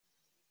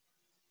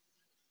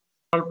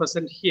all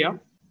present here.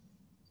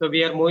 So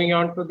we are moving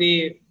on to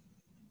the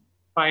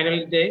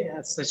final day,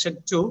 session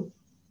 2.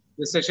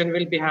 The session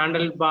will be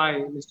handled by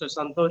Mr.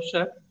 Santosh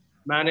Sir,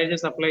 Manager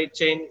Supply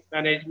Chain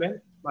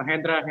Management,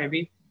 Mahindra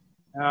Heavy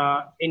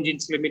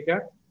Engines Limited,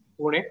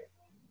 Pune.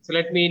 So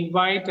let me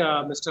invite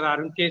Mr.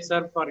 Arun K.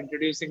 Sir for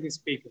introducing the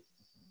speaker.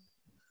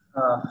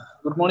 Uh,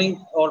 Good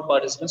morning, all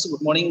participants.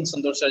 Good morning,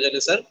 Santosh Rajali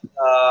sir.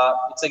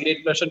 It's a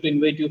great pleasure to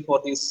invite you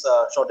for this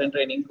shortened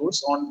training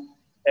course on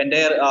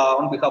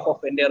behalf of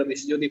entire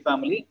Vishjyoti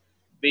family.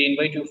 We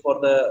invite you for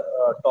the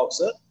talk,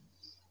 sir.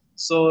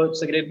 So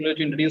it's a great pleasure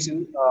to introduce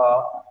you.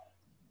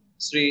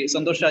 Sri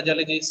Santosh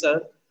Rajali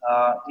sir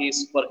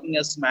is working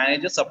as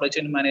manager, supply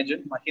chain manager,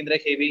 Mahindra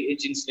Heavy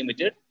Engines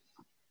Limited.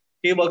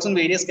 He works in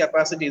various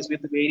capacities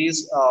with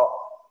various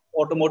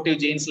automotive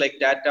chains like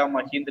Tata,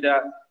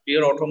 Mahindra,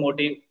 Deere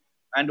Automotive,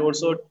 and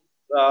also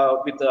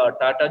with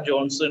Tata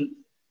Johnson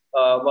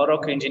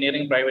Warrock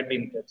Engineering Private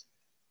Limited.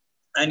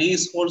 And he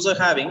is also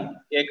having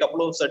a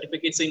couple of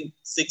certificates in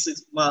Six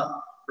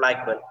Sigma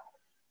Black Belt.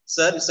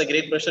 Sir, it's a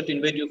great pleasure to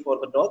invite you for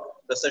the talk.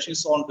 The session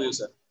is on to you,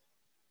 sir.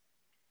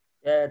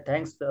 Yeah,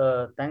 thanks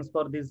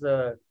for this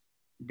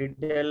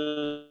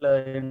detailed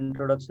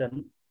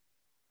introduction.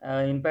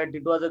 In fact,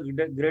 it was a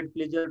great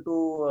pleasure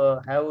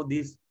to have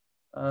these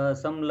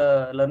some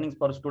learnings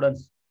for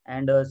students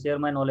and share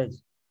my knowledge.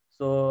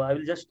 So I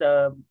will just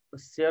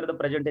share the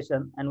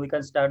presentation and we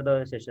can start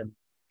the session.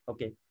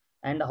 Okay.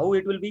 And how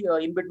it will be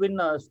in between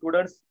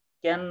students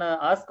can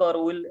ask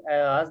or will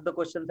ask the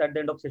questions at the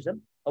end of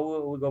session. How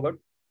we go about?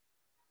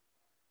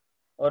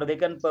 Or they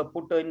can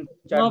put in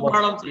chat No box.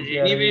 problems.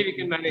 Anyway, we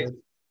can manage.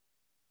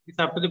 It's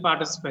up to the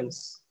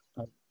participants.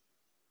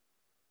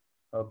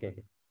 Okay.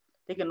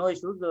 Okay, no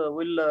issues.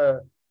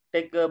 We'll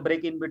take a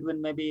break in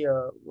between maybe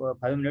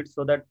 5 minutes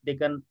so that they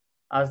can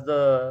ask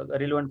the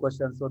relevant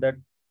questions so that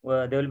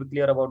they will be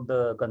clear about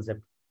the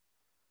concept.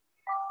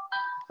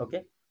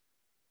 Okay.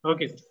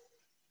 Okay.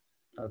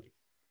 Okay.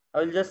 I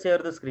will just share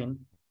the screen.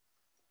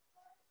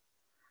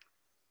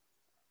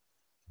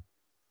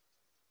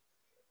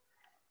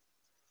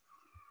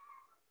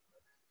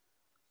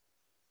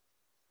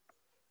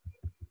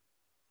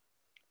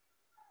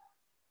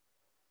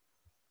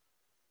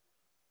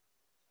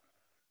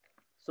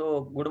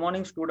 So, good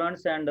morning,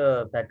 students and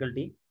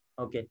faculty.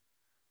 Okay.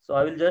 So,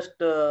 I will just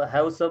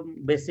have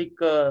some basic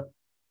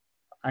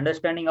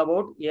understanding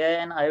about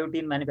AI and IoT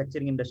in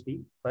manufacturing industry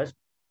first.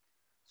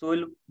 So,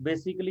 we'll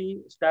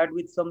basically start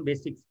with some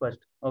basics first.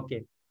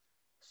 Okay.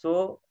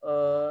 So,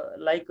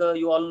 like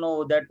you all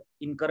know that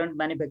in current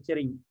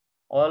manufacturing,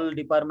 all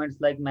departments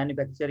like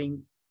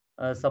manufacturing,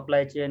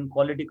 supply chain,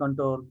 quality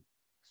control.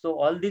 So,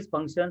 all these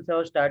functions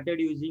have started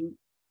using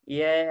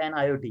AI and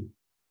IoT.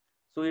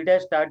 So it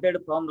has started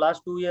from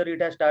last 2 years.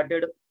 It has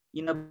started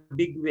in a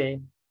big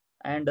way,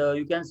 and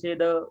you can say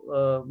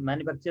the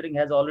manufacturing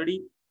has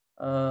already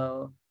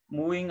uh,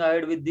 moving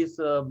ahead with these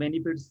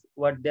benefits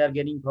what they are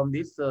getting from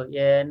this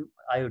AI and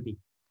IoT.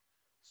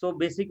 So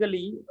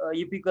basically,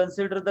 if you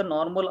consider the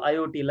normal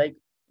IoT like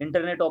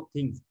Internet of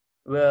Things,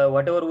 where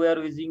whatever we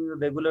are using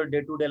regular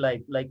day-to-day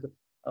life, like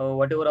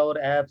whatever our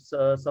apps,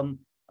 some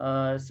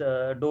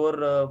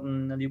door,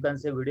 you can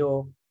say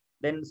video,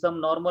 then some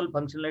normal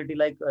functionality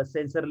like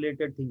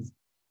sensor-related things.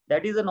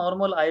 That is a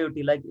normal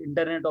IoT, like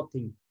Internet of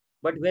Things.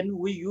 But when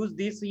we use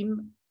this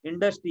in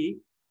industry,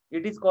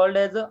 it is called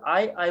as a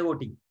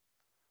IIoT.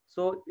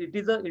 So it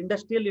is a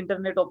industrial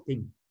Internet of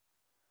Things.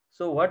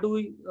 So what do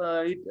we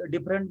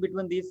different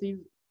between this is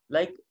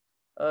like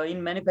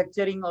in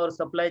manufacturing or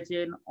supply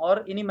chain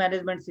or any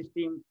management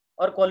system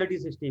or quality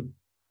system.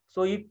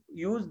 So if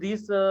use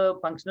this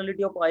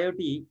functionality of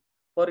IoT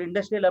for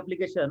industrial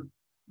application,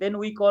 then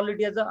we call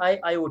it as a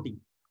IIoT.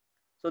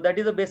 So that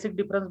is the basic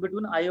difference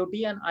between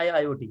IoT and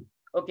IIoT.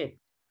 Okay.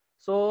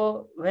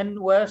 So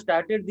when we have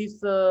started this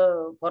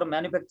for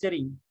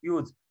manufacturing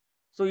use,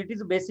 so it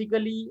is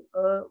basically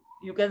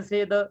you can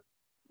say the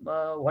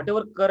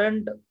whatever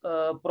current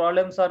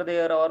problems are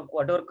there or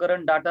whatever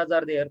current data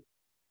are there,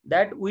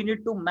 that we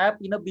need to map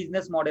in a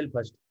business model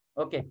first.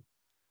 Okay.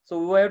 So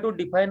we have to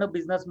define a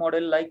business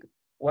model like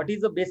what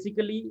is the basic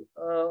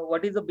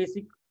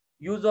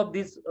use of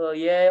this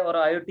AI or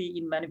IoT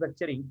in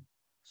manufacturing,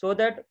 so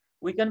that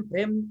we can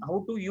frame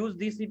how to use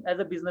this as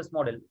a business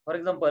model. For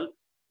example,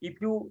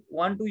 if you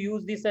want to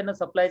use this in a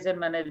supply chain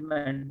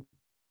management,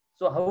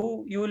 so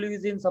how you will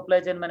use in supply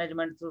chain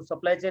management? So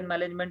supply chain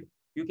management,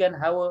 you can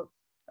have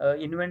a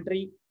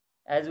inventory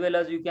as well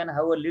as you can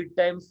have a lead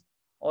times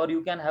or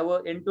you can have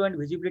a end-to-end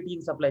visibility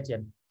in supply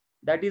chain.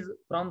 That is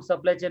from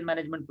supply chain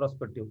management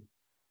perspective.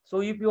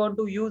 So if you want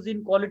to use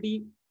in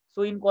quality,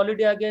 so in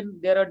quality again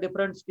there are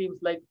different streams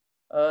like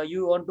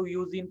you want to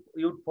use in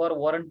you for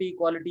warranty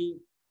quality,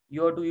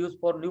 you have to use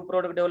for new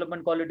product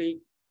development quality,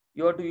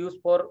 you have to use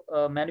for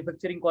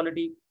manufacturing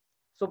quality.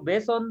 So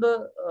based on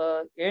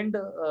the end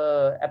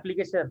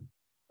application,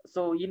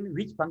 so in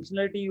which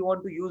functionality you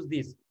want to use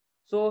this,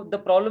 so the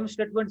problem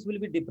statements will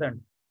be different.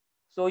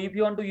 So if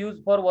you want to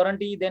use for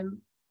warranty, then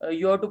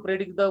you have to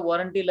predict the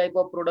warranty life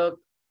of product.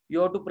 You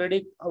have to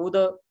predict how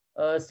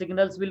the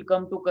signals will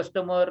come to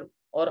customer.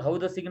 or how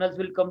the signals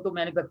will come to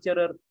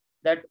manufacturer,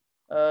 that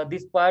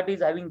this part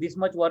is having this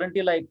much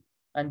warranty life,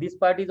 and this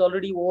part is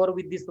already over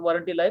with this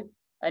warranty life,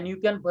 and you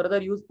can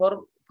further use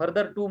for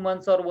further 2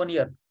 months or 1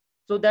 year.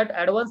 So that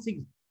advanced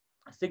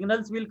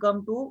signals will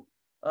come to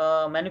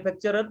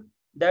manufacturer,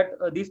 that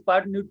this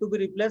part need to be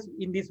replaced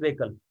in this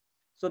vehicle.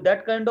 So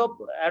that kind of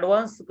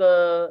advanced,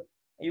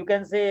 you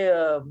can say,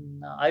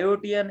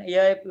 IoT and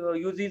AI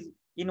use is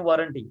in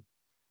warranty.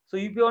 So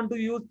if you want to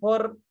use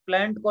for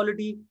plant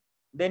quality,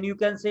 then you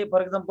can say,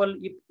 for example,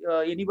 if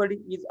anybody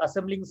is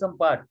assembling some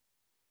part,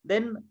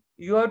 then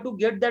you have to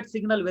get that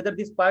signal whether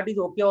this part is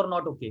okay or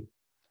not okay.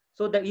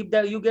 So that if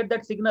you get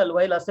that signal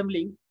while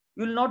assembling,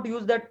 you will not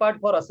use that part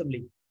for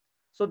assembling.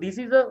 So this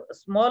is a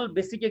small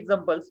basic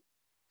examples.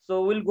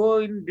 So we'll go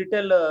in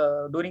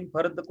detail during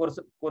further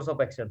course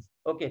of actions.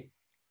 Okay.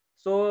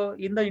 So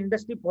in the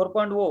industry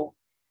 4.0,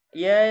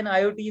 AI and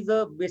IoT is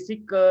a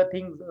basic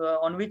thing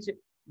on which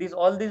this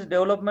all this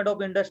development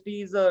of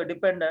industry is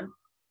dependent.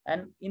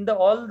 And in the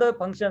all the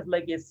functions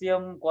like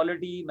SCM,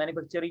 quality,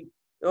 manufacturing,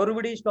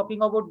 everybody is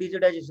talking about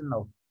digitization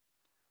now.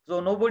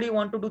 So nobody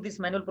want to do these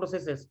manual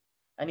processes,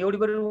 and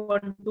everybody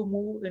want to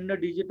move in a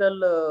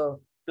digital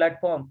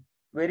platform,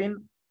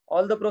 wherein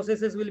all the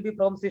processes will be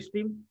from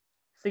system,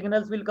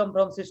 signals will come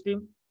from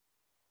system,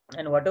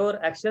 and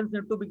whatever actions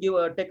need to be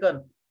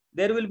taken,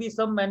 there will be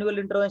some manual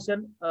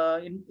intervention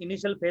in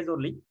initial phase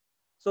only.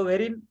 So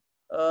wherein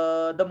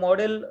the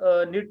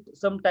model need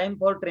some time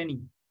for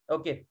training.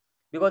 Okay,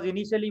 because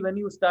initially when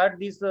you start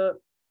these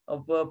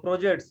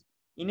projects,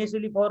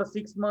 initially for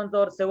 6 months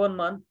or 7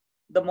 months,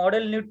 the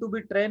model need to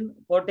be trained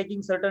for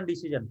taking certain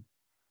decision.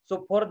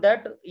 So for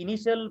that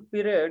initial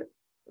period,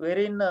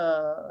 wherein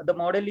the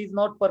model is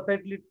not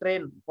perfectly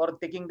trained for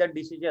taking that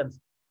decisions,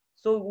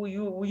 so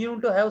you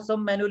need to have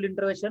some manual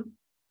intervention,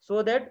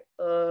 so that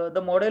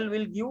the model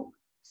will give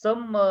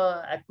some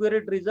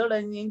accurate result,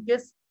 and in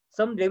case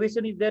some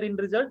deviation is there in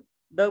result,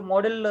 the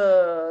model,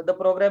 the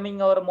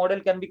programming or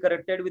model can be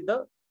corrected with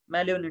the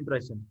manual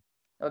intervention.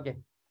 Okay.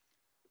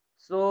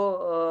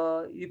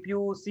 So if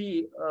you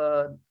see,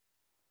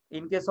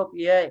 in case of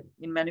AI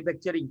in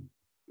manufacturing,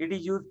 it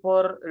is used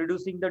for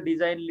reducing the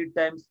design lead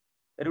times,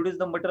 reduce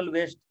the material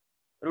waste,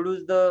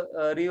 reduce the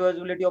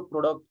reusability of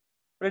product,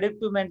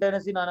 predictive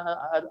maintenance in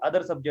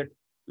other subject.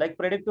 Like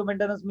predictive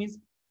maintenance means,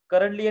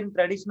 currently in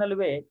traditional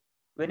way,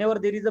 whenever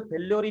there is a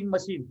failure in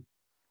machine,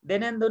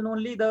 then and then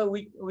only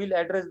we will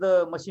address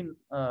the machine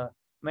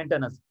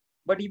maintenance.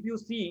 But if you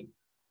see,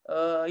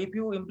 if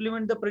you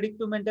implement the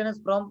predictive maintenance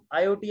from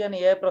IoT and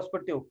AI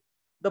perspective,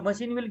 the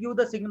machine will give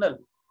the signal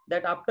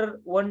that after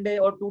 1 day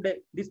or 2 day,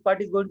 this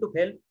part is going to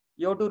fail.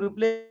 You have to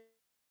replace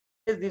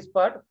this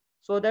part,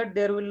 so that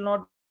there will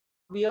not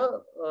be a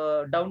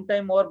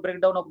downtime or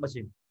breakdown of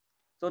machine.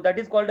 So that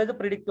is called as a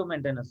predictive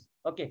maintenance.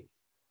 Okay.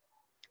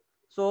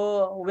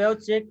 So we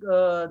have checked,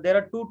 there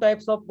are two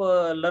types of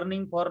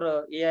learning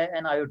for AI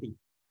and IoT.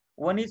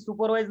 One is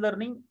supervised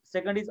learning,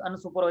 second is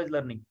unsupervised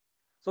learning.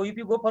 So if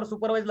you go for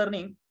supervised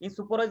learning, in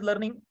supervised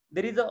learning,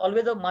 there is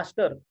always a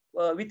master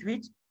with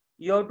which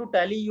you have to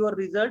tally your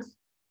results,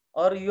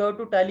 or you have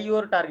to tally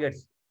your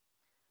targets.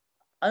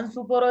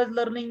 Unsupervised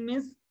learning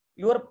means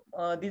your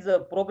this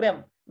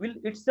program will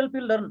itself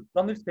will learn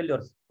from its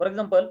failures. For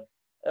example,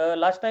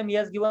 last time he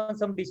has given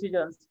some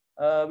decisions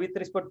with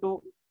respect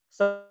to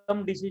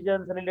some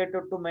decisions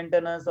related to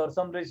maintenance, or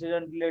some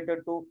decision related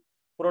to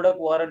product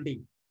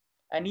warranty.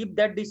 And if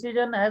that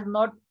decision has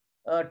not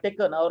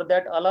taken, or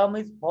that alarm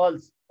is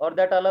false, or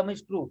that alarm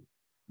is true,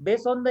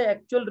 based on the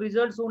actual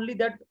results only,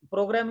 that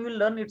program will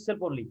learn itself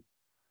only.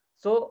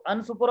 So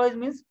unsupervised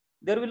means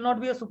there will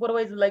not be a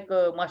supervised, like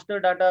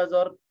master datas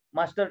or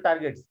master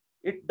targets.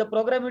 The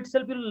program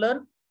itself will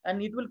learn,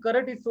 and it will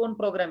correct its own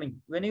programming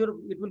when it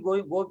will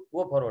go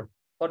forward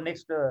for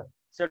next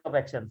set of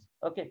actions.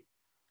 Okay.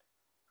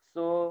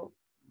 So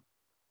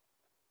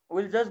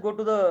we'll just go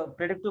to the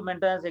predictive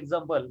maintenance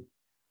example.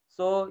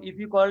 So if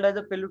you called as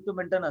a predictive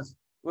maintenance,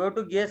 we have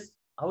to guess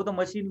how the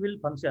machine will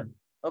function.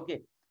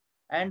 Okay.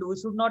 And we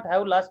should not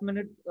have last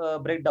minute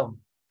breakdown.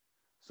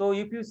 So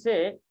if you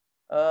say,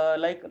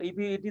 like if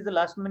it is a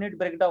last minute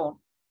breakdown,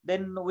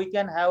 then we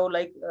can have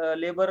like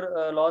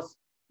labor loss,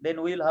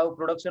 then we'll have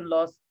production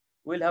loss,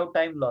 we'll have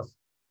time loss.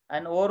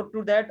 And over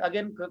to that,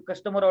 again,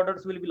 customer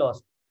orders will be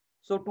lost.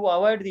 So to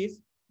avoid this,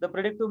 the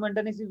predictive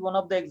maintenance is one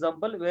of the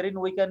example wherein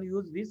we can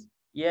use this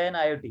AI and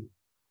IoT.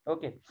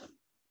 Okay.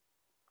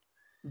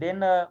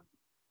 Then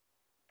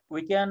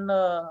we can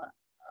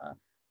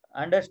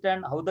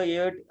understand how the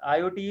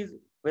IoT is,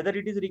 whether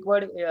it is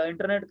required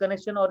internet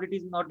connection or it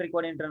is not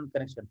required internet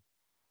connection.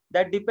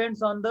 That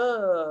depends on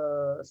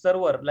the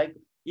server. Like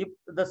if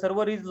the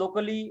server is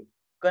locally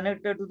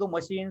connected to the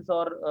machines,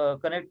 or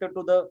connected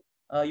to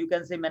the you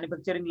can say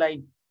manufacturing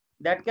line,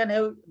 that can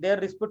have their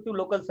respective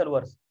local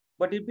servers.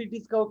 But if it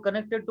is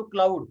connected to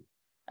cloud,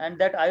 and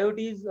that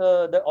IoT is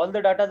all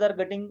the data are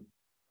getting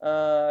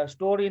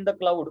stored in the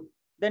cloud,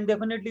 then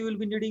definitely will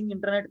be needing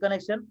internet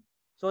connection,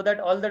 so that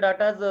all the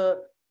data's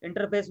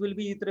interface will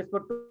be with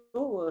respect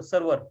to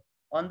server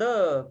on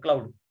the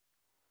cloud.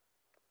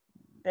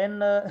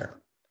 Then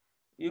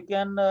you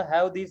can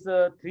have these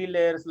three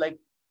layers, like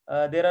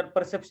there are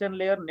perception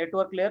layer,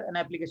 network layer, and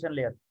application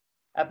layer.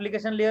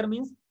 Application layer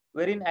means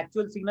wherein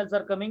actual signals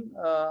are coming,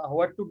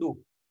 what to do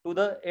to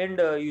the end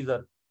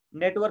user.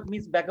 Network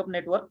means backup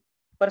network.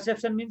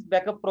 Perception means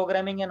backup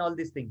programming and all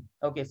these things.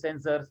 Okay,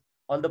 sensors,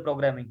 all the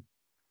programming.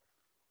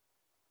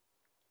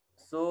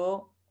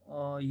 So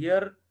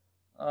here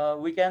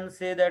we can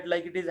say that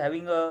like it is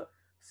having a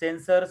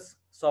sensors,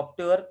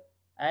 software,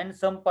 and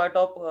some part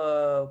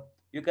of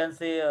you can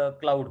say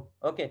cloud.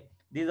 Okay,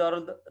 these are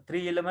all the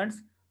three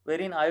elements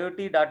wherein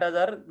IoT data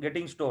are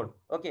getting stored.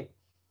 Okay,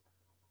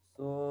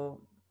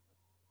 so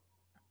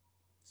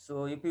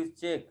if you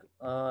check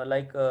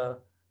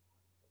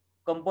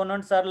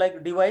components are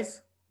like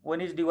device,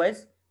 one is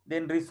device,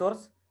 then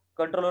resource,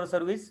 controller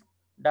service,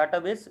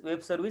 database,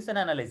 web service, and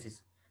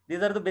analysis.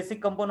 These are the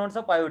basic components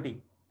of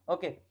IoT.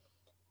 Okay,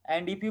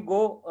 and if you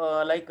go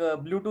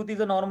Bluetooth is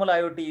a normal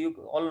IoT, you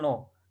all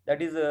know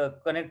that is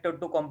connected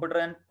to computer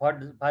and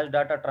fast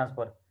data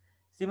transfer.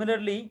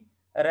 Similarly,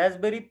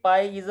 Raspberry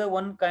Pi is a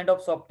one kind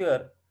of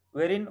software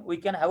wherein we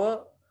can have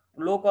a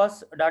low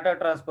cost data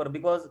transfer,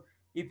 because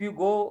if you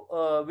go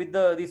with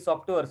these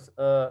softwares,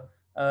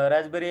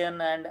 Raspberry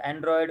and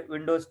Android,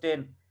 Windows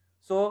 10,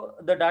 so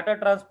the data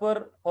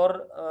transfer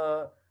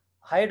for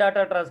high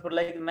data transfer,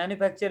 like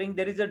manufacturing,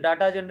 there is a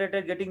data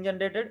generated getting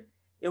generated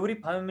every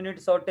 5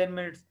 minutes or 10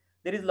 minutes.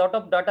 There is a lot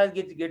of data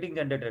getting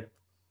generated.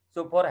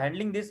 So for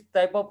handling this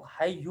type of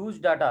high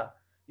huge data,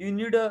 you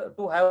need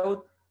to have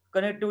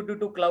connectivity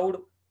to cloud.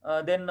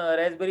 Then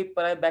Raspberry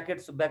Pi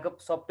backup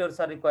softwares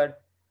are required.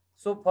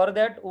 So for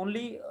that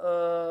only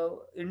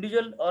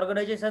individual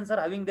organizations are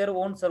having their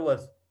own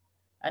servers,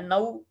 and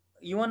now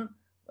even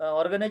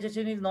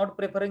organization is not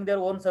preferring their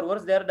own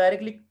servers, they are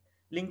directly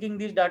linking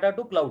this data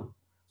to cloud,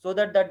 so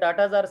that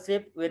data are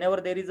safe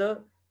whenever there is a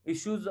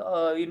issues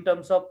in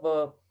terms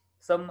of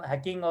some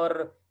hacking,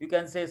 or you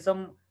can say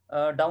some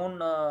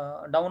down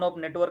of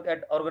network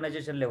at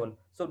organization level.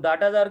 So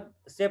data are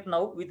safe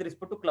now with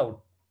respect to cloud.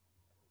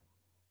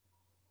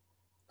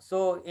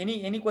 So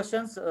any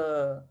questions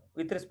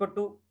with respect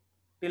to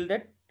till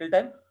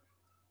time?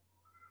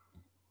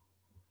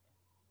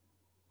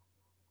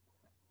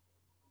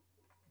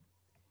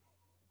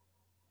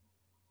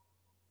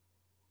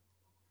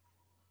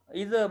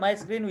 Is my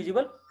screen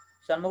visible,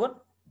 Shanmugan?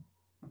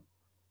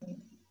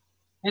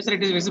 Yes, sir,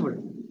 it is visible.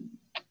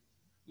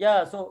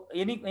 Yeah, so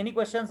any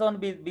questions on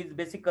these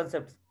basic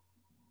concepts?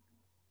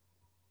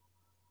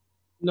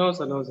 No,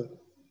 sir, no, sir.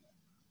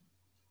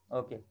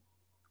 Okay.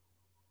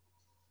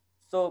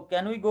 So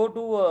can we go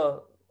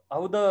to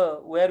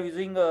how we are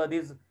using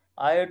this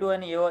IoT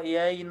and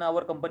AI in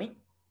our company?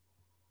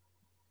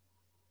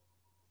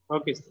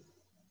 Okay, sir.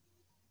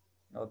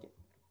 Okay.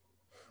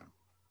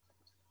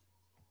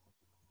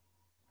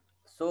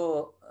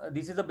 So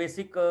this is a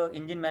basic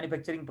engine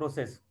manufacturing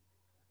process.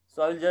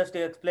 So I will just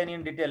explain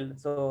in detail.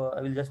 So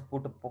I will just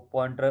put a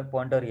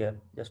pointer here.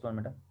 Just 1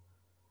 minute.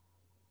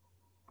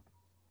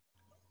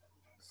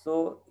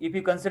 So if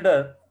you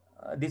consider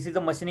this is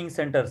the machining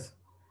centers.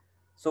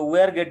 So we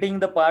are getting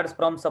the parts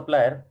from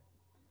supplier.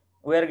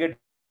 We are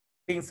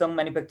getting some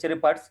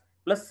manufacturing parts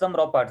plus some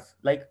raw parts.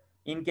 Like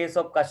in case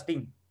of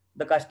casting,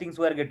 the castings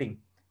we are getting.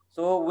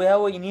 So we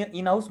have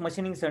in-house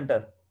machining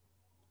center.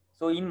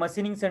 So in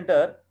machining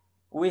center,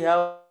 we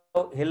have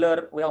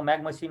Hiller, we have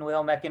Mag machine, we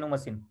have Machino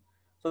machine.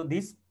 So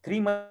these three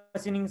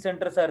machining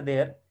centers are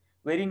there,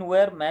 wherein we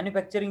are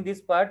manufacturing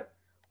this part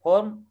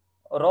from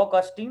raw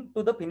casting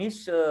to the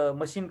finished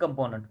machine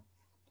component.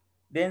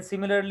 Then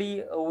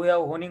similarly, we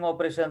have honing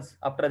operations.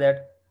 After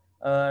that,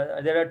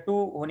 there are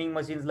two honing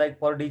machines, like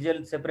for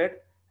diesel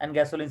separate and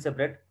gasoline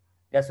separate,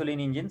 gasoline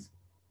engines.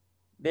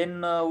 Then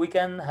we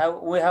have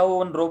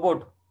one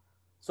robot.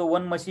 So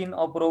one machine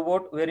of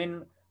robot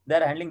wherein they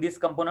are handling these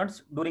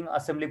components during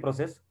assembly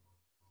process.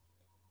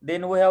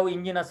 Then we have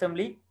engine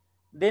assembly.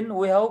 Then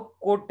we have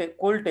cold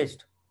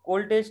test.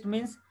 Cold test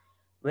means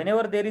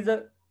whenever there is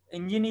a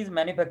engine is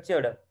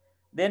manufactured,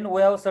 then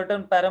we have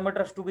certain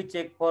parameters to be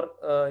checked for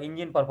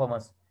engine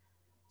performance.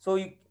 So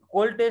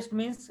cold test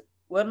means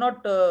we're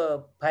not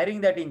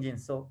firing that engine.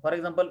 So for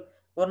example,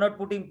 we're not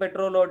putting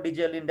petrol or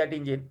diesel in that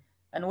engine,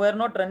 and we're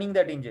not running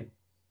that engine.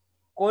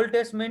 Cold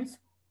test means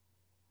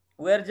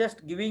we are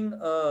just giving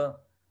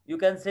you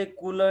can say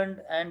coolant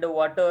and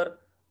water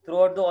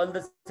throughout all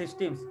the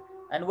systems,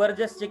 and we're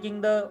just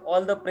checking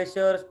all the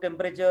pressures,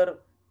 temperature,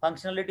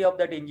 functionality of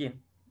that engine,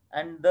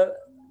 and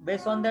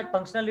based on that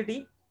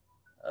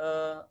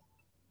uh,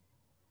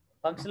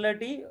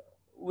 functionality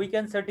we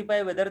can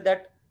certify whether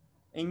that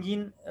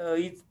engine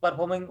is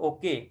performing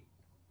okay.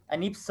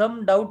 And if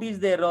some doubt is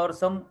there, or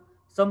some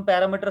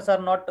parameters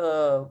are not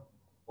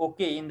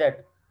okay in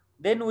that,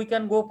 then we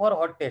can go for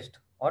hot test.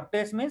 Hot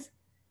test means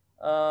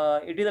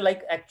it is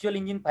like actual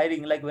engine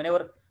firing, like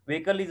whenever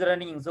vehicle is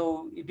running,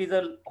 so it is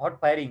a hot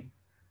firing.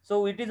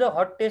 So it is a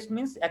hot test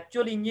means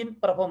actual engine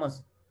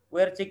performance.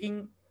 We are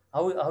checking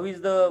how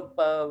is the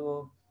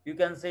you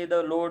can say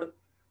the load,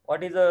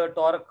 what is the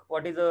torque,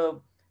 what is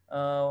the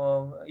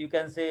you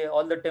can say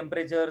all the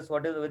temperatures,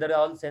 what is whether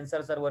all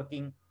sensors are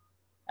working.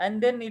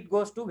 and then it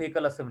goes to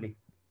vehicle assembly.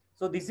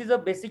 So this is a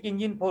basic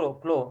engine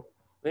flow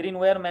wherein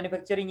we are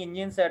manufacturing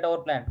engines at our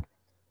plant.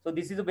 So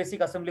this is a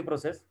basic assembly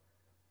process.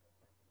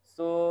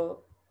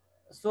 So,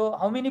 so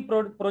how many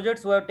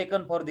projects we have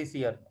taken for this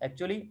year?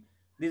 Actually,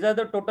 these are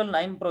the total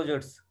 9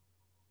 projects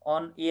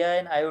on AI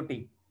and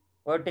IoT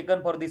we have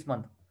taken for this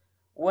month.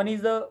 One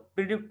is the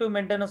predictive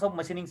maintenance of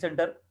machining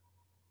center.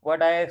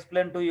 What I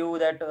explained to you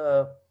that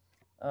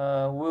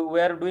we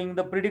are doing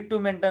the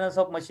predictive maintenance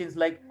of machines.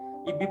 Like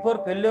if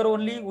before failure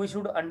only, we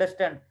should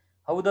understand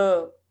how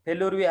the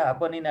failure will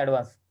happen in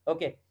advance.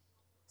 Okay.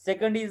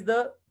 Second is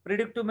the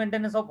predictive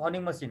maintenance of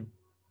honing machine,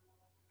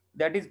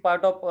 that is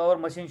part of our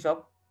machine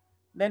shop.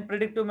 Then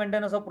predictive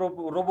maintenance of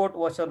robot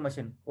washer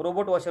machine.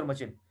 Robot washer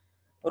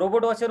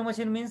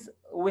machine means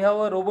we have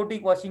a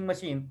robotic washing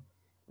machine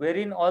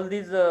wherein all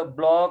these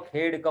block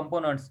head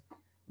components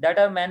that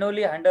are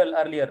manually handled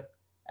earlier,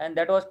 and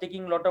that was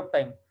taking lot of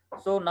time.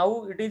 So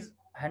now it is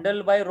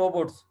handled by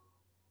robots.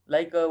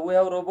 Like we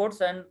have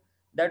robots, and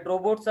that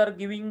robots are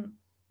giving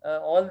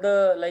all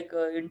the like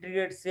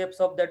intricate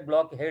shapes of that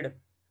block head.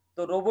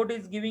 So robot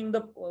is giving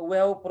the we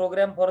have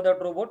program for that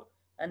robot,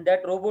 and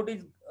that robot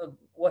is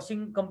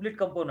washing complete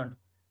component,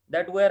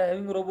 that we are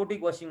having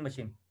robotic washing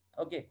machine.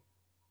 Okay.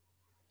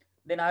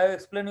 Then I have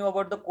explained you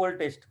about the cold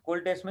test.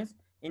 Cold test means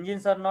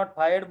engines are not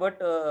fired,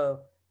 but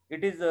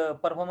it is a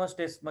performance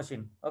test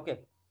machine. Okay.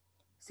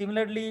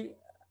 Similarly,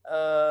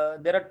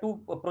 there are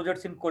two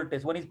projects in cold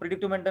test. One is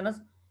predictive maintenance,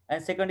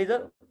 and second is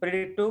a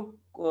predictive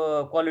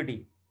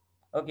quality.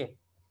 Okay.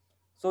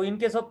 So in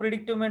case of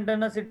predictive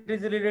maintenance, it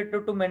is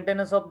related to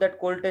maintenance of that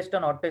cold test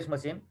and hot test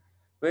machine,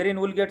 wherein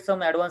we'll get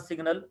some advanced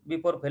signal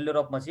before failure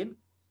of machine.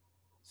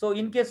 So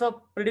in case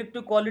of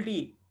predictive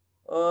quality,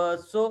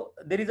 so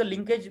there is a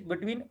linkage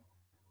between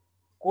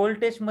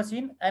cold test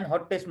machine and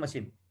hot test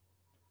machine.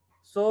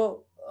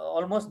 So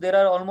almost there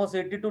are almost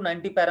 80 to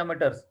 90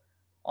 parameters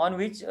on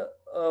which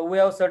we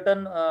have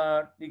certain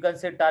you can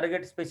say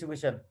target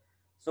specification.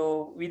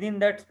 So within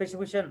that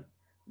specification,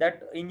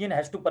 that engine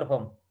has to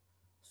perform.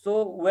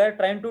 So we are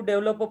trying to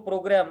develop a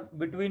program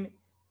between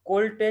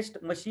cold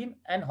test machine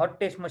and hot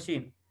test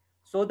machine,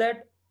 so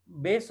that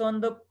based on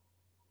the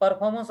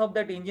performance of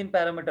that engine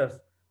parameters,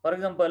 for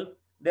example,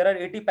 there are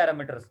 80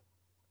 parameters.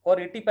 For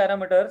 80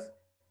 parameters,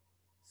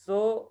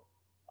 so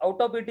out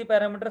of 80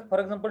 parameters,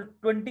 for example,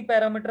 20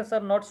 parameters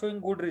are not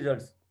showing good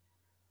results.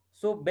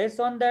 So based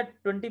on that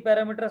 20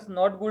 parameters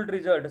not good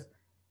results,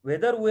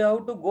 whether we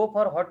have to go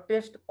for hot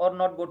test or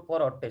not go for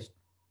hot test.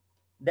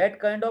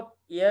 That kind of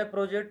AI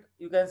project,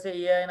 you can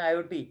say AI and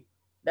IoT,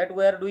 that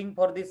we are doing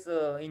for these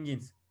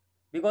engines.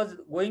 Because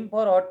going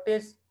for hot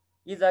test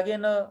is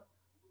again a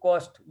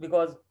cost,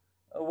 because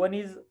one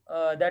is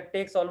that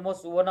takes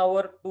almost 1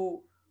 hour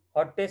to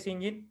hot test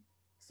engine.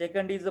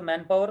 Second is the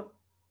manpower.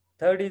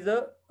 Third is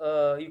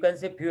the you can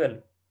say fuel.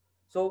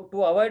 So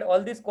to avoid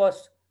all these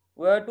costs,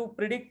 we have to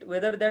predict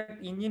whether that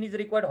engine is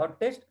required hot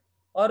test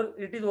or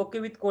it is okay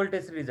with cold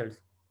test results.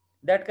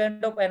 That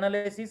kind of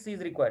analysis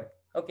is required.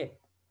 Okay.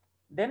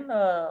 Then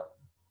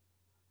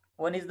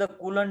one is the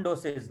coolant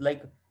dosage.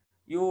 Like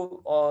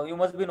you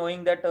must be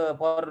knowing that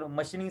for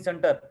machining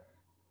center,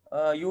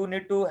 you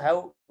need to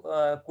have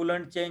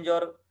coolant change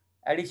or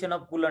addition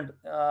of coolant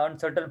on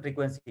certain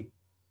frequency.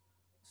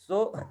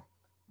 So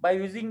by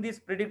using this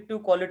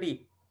predictive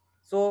quality,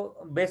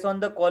 so based on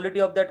the quality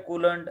of that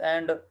coolant,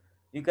 and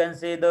you can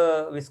say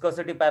the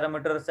viscosity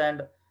parameters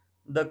and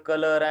the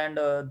color and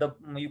the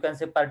you can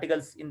say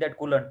particles in that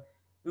coolant,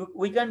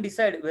 we can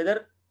decide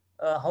whether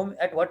how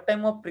at what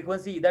time of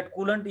frequency that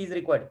coolant is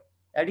required.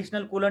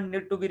 Additional coolant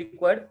need to be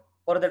required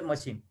for that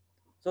machine.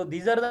 So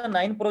these are the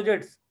 9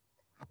 projects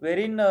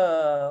wherein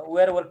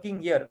we are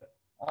working here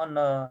on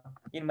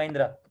in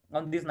Mahindra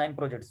on these 9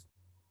 projects.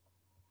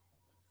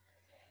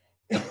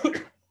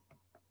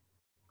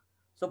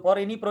 So for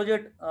any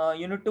project,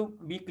 you need to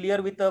be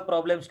clear with the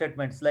problem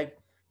statements. Like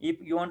if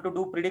you want to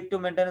do predictive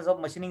maintenance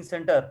of machining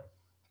center,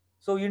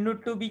 so you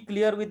need to be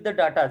clear with the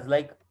data,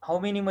 like how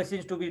many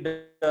machines to be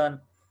done,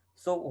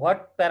 so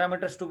what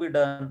parameters to be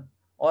done,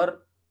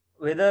 or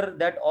whether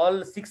that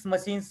all 6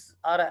 machines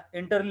are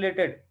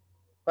interrelated.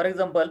 For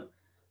example,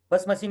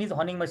 first machine is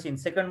honing machine,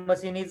 second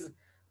machine is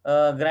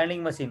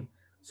grinding machine.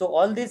 So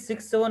all these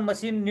 6 7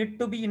 machine need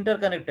to be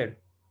interconnected.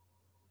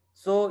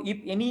 So if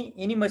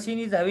any machine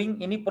is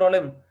having any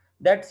problem,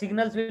 that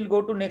signals will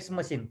go to next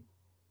machine.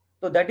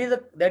 So that is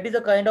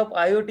a kind of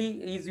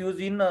IoT is used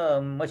in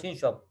machine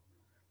shop.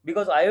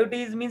 Because IoT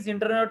is means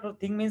internet of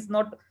thing, means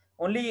not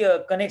only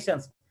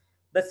connections.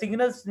 The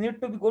signals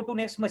need to go to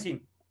next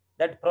machine.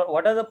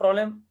 What are the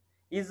problem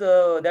is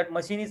that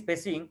machine is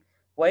facing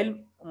while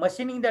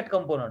machining that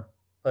component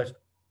first.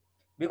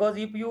 Because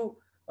if you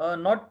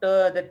not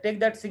take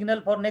that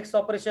signal for next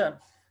operation,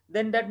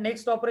 then that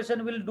next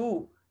operation will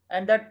do,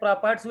 and that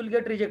parts will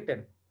get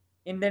rejected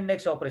in the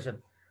next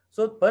operation.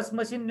 So first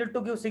machine need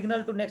to give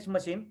signal to next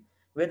machine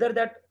whether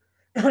that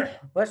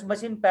first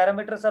machine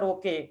parameters are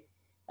okay,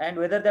 and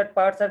whether that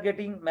parts are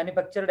getting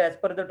manufactured as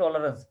per the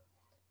tolerance.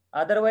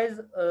 Otherwise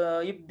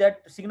if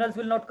that signals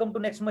will not come to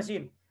next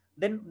machine,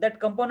 then that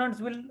components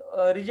will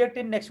reject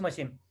in next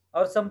machine,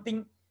 or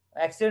something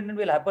accident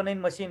will happen in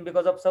machine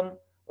because of some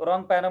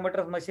wrong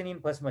parameters machine in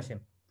first machine.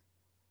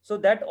 So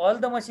that all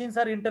the machines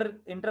are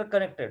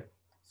interconnected.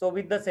 So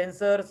with the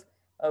sensors,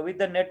 with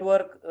the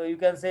network, you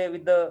can say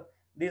with the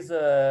this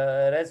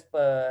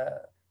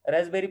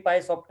Raspberry Pi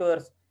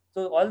softwares.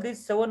 So all these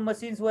 7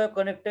 machines were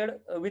connected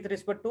with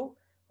respect to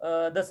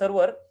the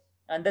server,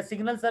 and the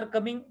signals are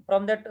coming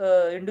from that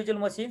individual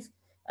machines,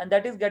 and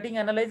that is getting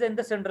analyzed in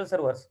the central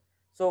servers.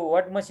 So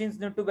what machines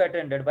need to be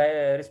attended by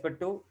respect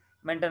to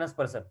maintenance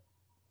person.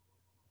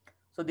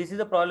 So this is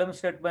a problem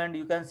statement.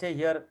 You can say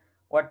here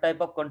what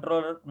type of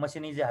controller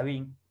machine is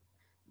having,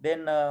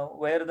 then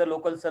where the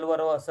local server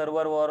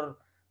or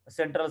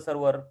central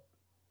server,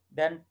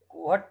 then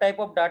what type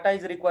of data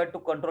is required to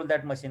control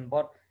that machine.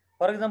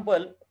 For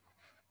example,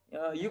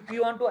 if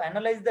you want to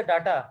analyze the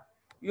data,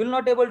 you will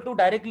not able to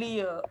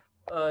directly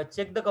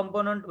check the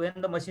component when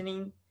the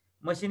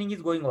machining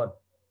is going on.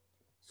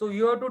 So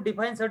you have to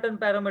define certain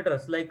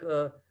parameters, like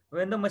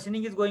when the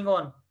machining is going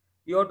on,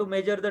 you have to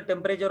measure the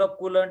temperature of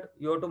coolant,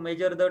 you have to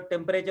measure the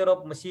temperature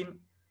of machine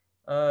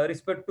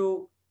respect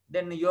to,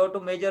 then you have to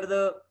measure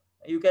the,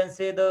 you can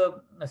say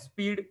the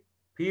speed,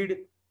 feed,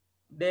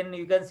 then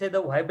you can say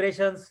the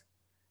vibrations.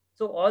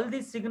 So all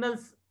these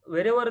signals,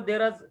 wherever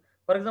there are,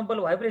 for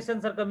example,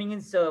 vibrations are coming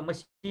in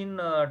machine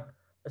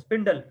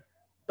spindle.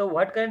 So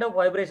what kind of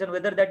vibration,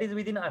 whether that is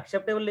within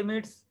acceptable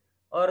limits,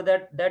 or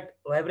that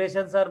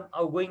vibrations are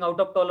going out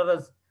of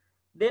tolerance,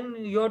 then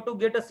you have to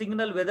get a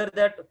signal whether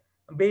that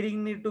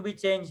bearing need to be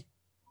changed,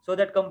 so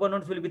that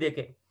components will be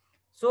decay.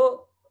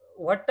 So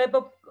what type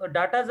of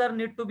data are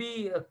need to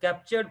be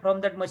captured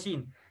from that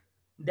machine,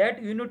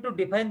 that you need to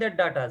define that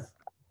data.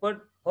 But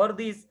for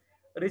this,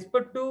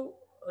 respect to,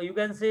 you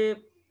can say,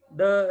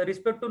 the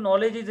respect to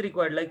knowledge is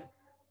required. Like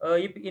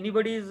if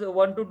anybody is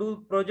want to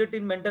do project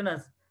in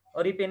maintenance,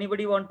 or if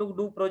anybody want to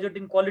do project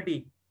in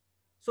quality,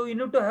 so you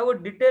need to have a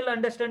detailed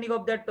understanding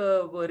of that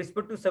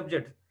respective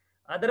subject.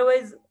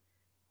 Otherwise,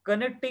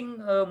 connecting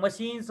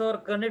machines or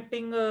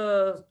connecting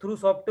through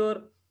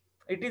software,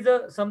 it is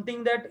a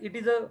something that it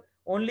is a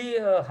only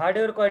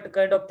hardware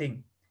kind of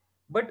thing.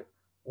 But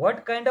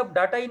what kind of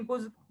data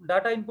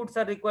inputs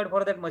are required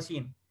for that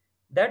machine,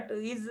 that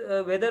is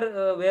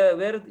whether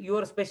where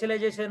your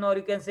specialization, or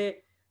you can say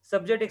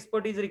subject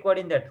expert is required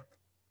in that.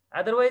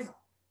 Otherwise,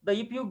 the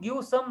if you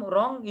give some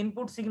wrong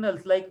input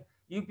signals, like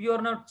if you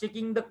are not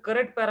checking the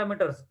correct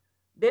parameters,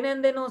 then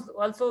and then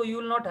also you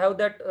will not have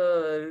that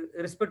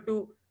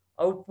respective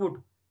output.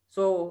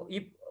 So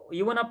if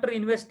even after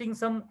investing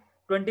some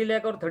 20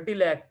 lakh or 30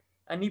 lakh,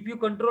 and if you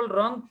control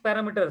wrong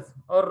parameters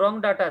or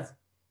wrong data,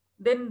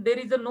 then there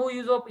is a no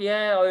use of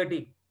AI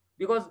IoT,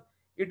 because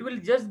it will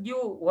just give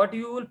what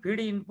you will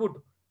feed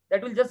input,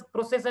 that will just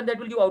process and that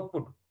will give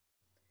output.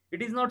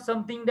 It is not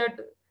something that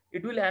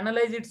it will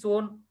analyze its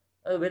own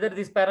whether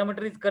this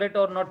parameter is correct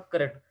or not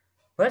correct.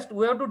 First,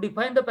 we have to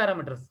define the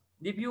parameters.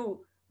 If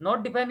you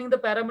not defining the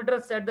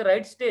parameters at the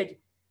right stage,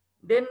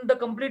 then the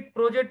complete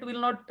project will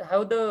not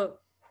have the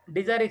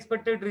desired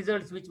expected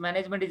results which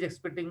management is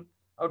expecting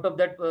out of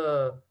that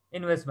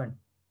investment.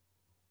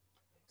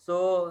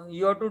 So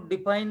you have to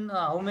define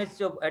how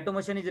much of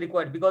automation is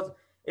required, because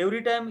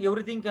every time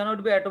everything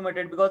cannot be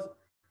automated, because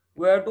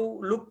we have to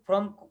look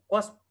from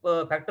cost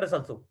factors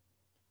also.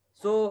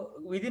 So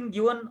within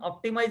given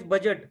optimized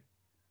budget,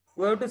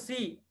 we have to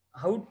see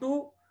how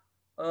to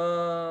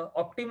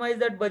optimize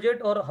that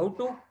budget, or how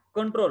to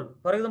control.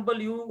 For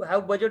example, you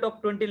have budget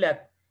of 20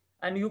 lakh,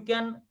 and you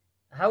can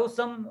have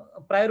some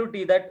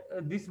priority that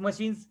these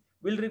machines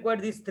will require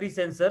these 3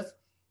 sensors.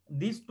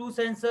 These 2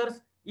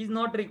 sensors is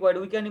not required,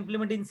 we can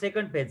implement in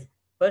second phase.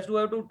 First we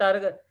have to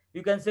target,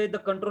 you can say, the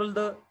control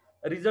the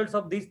results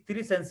of these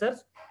 3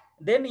 sensors.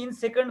 Then in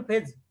second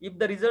phase, if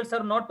the results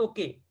are not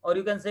okay, or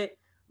you can say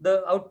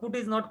the output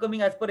is not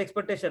coming as per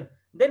expectation,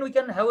 then we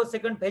can have a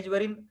second phase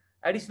wherein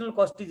additional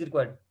cost is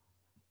required.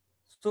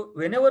 So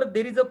whenever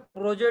there is a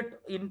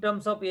project in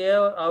terms of AI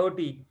or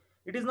IoT,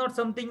 it is not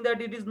something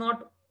that it is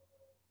not,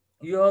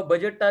 you have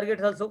budget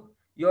targets also,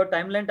 you have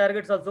timeline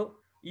targets also,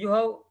 you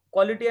have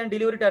quality and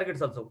delivery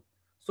targets also.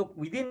 So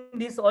within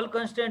this all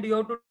constraint, you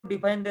have to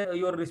define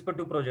your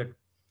respective project.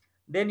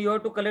 Then you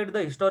have to collect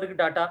the historic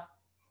data.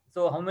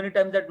 So how many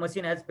times that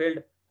machine has failed,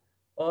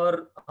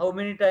 or how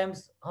many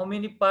times, how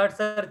many parts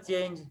are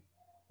changed,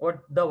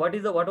 what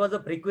was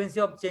the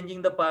frequency of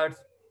changing the parts.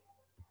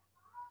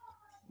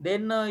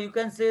 Then you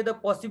can say the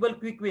possible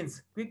quick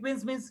wins. Quick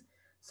wins means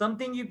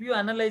something if you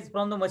analyze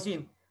from the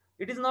machine,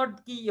 it is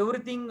not key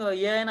everything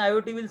AI and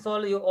IoT will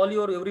solve all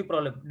your every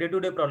problem,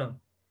 day-to-day problem.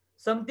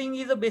 Something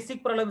is a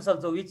basic problems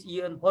also, which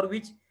for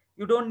which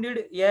you don't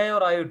need AI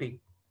or IoT.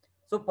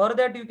 So for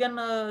that you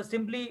can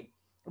simply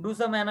do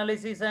some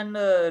analysis and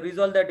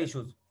resolve that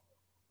issues.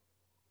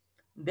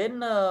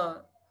 Then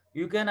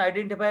you can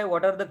identify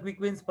what are the quick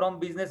wins from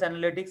business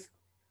analytics.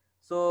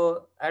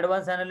 So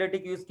advanced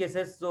analytic use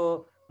cases.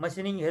 So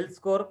machining health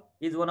score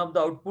is one of the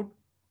output.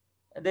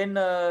 Then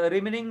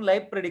remaining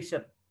life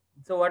prediction.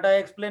 So what I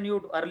explained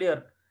you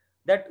earlier,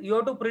 that you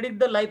have to predict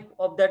the life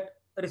of that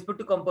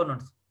respective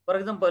components. For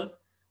example,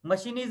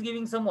 machine is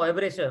giving some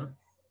vibration,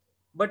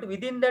 but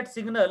within that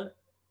signal,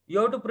 you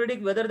have to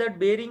predict whether that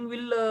bearing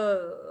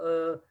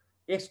will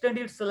extend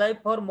its life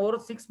for more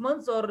 6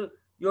 months, or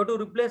you have to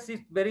replace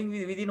its bearing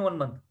within 1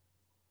 month.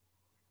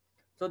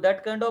 So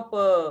that kind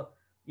of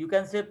you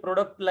can say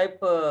product life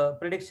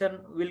prediction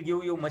will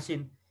give you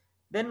machine.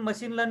 Then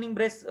machine learning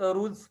based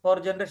rules for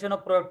generation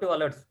of proactive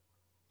alerts.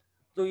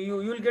 So you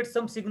will get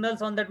some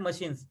signals on that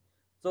machines.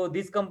 So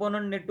this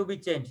component need to be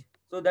changed.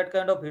 So that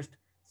kind of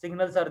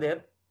signals are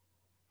there.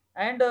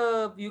 And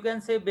you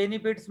can say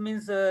benefits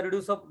means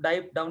reduce of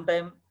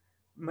downtime,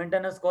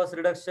 maintenance cost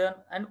reduction,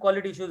 and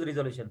quality issues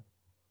resolution.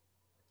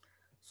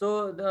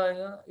 So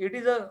it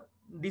is a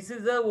this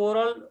is a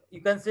overall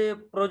you can say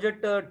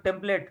project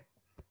template.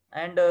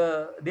 And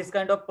this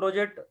kind of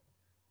project,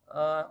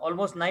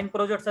 almost 9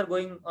 projects are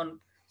going on.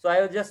 So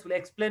I will just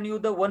explain you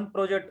the one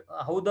project,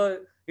 how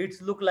the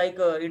it's look like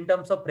in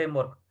terms of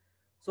framework.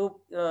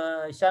 So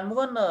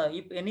Shanmugan,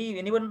 if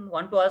anyone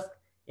want to ask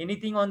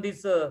anything on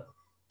this,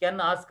 can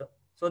ask,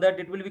 so that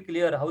it will be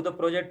clear how the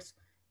projects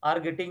are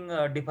getting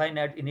defined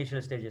at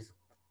initial stages.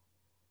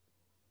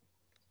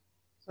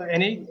 So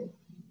any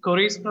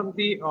queries from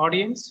the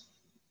audience?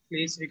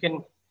 Please, you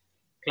can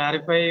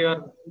clarify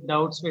your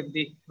doubts with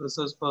the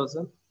resource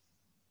person.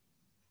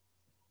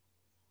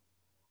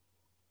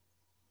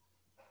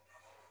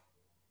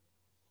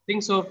 I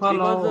think so far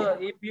Because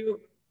now. if you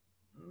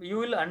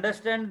will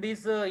understand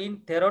this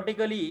in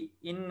theoretically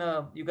in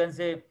you can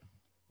say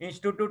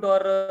institute,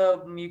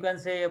 or you can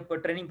say a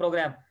training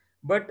program,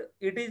 but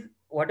it is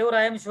whatever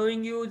I am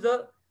showing you is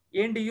the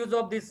end use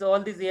of this all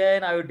this AI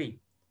and IoT,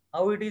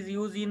 how it is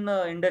used in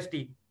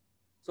industry.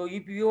 So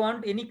if you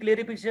want any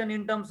clarification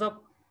in terms of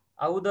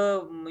how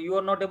the you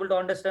are not able to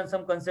understand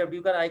some concept,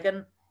 you can I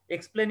can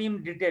explain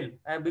in detail,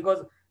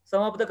 because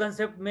some of the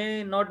concept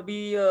may not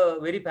be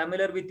very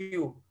familiar with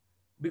you,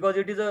 because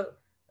it is a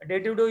day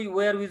to day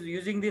we are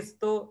using this,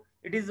 so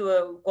it is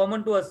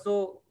common to us,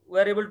 so we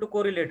are able to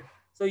correlate.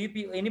 So if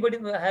anybody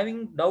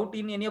having doubt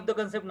in any of the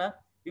concept na,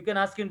 you can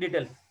ask in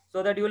detail,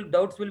 so that your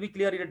doubts will be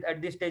clear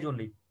at this stage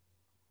only.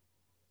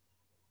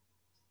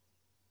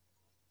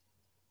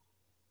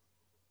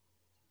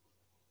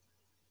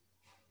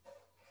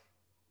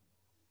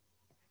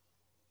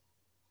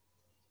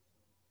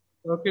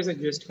 Okay, sir.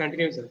 Just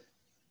continue, sir.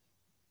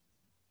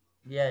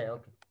 Yeah,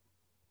 okay.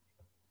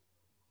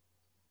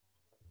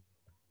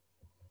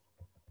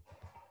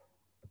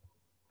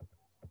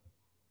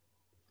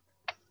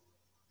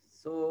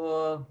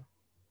 So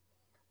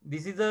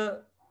this is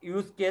a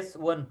use case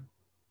one.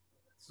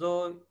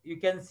 So you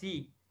can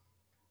see,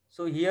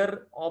 so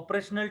here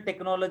operational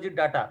technology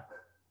data.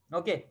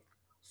 Okay,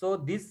 so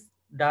these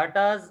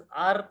datas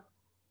are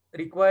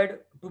required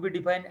to be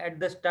defined at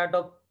the start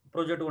of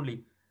project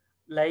only,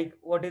 like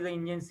what is the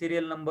engine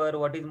serial number,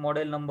 what is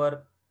model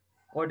number,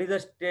 what is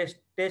the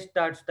test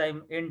starts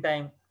time, end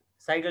time,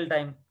 cycle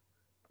time,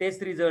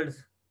 test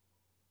results,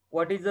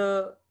 what is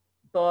the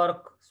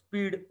torque,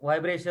 speed,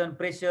 vibration,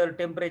 pressure,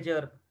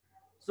 temperature.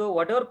 So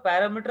whatever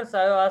parameters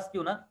I have asked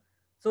you na,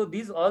 so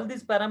these all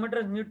these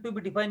parameters need to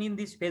be defined in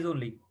this phase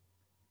only,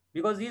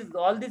 because these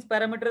all these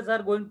parameters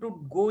are going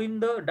to go in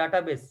the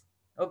database.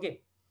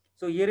 Okay,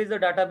 so here is the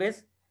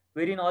database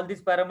wherein all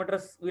these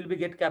parameters will be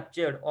get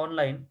captured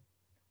online.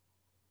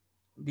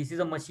 This is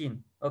a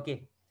machine.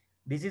 Okay,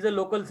 this is a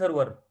local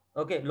server.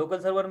 Okay,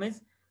 local server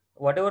means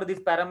whatever these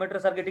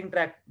parameters are getting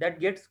tracked, that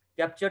gets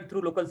captured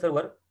through local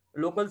server.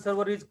 Local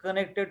server is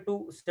connected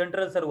to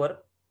central server.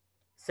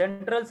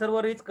 Central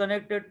server is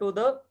connected to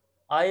the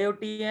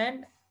IoT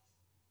and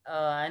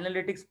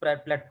analytics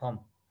platform.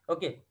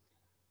 Okay,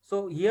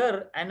 so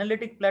here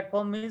analytic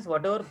platform means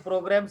whatever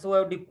programs we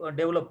have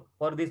developed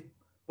for this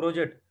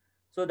project,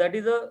 so that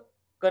is a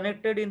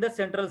connected in the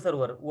central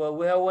server.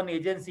 We have one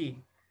agency,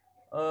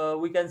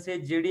 we can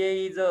say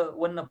JDI is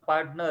one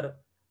partner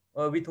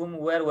with whom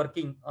we are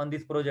working on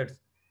these projects.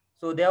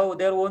 So they have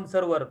their own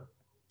server.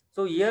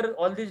 So here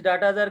all these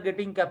data are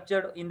getting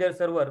captured in their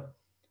server.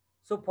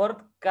 So for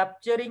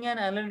capturing and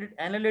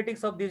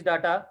analytics of this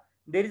data,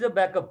 there is a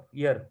backup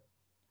here.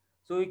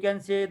 So you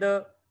can say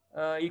the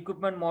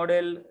equipment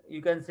model,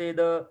 you can say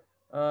the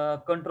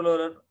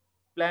controller,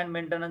 planned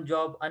maintenance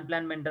job,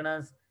 unplanned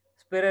maintenance,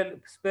 spare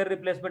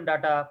replacement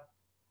data,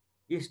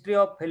 history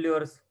of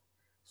failures.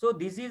 So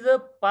this is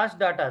a past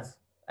data,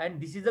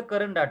 and this is a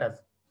current data.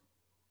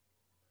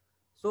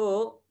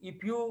 So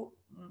if you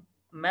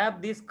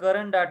map this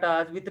current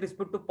data with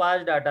respect to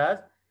past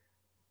data,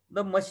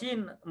 the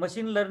machine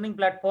learning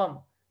platform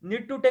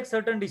need to take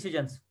certain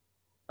decisions.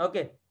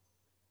 Okay,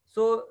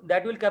 so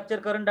that will capture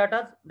current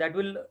data, that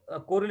will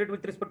correlate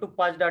with respect to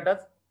past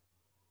data.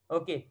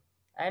 Okay,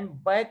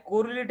 and by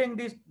correlating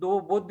these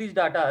both these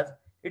data,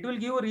 it will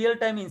give real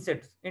time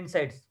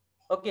insights.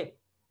 Okay,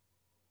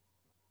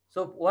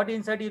 so what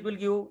insight it will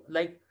give,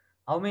 like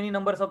how many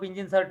numbers of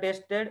engines are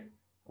tested,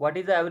 what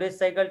is the average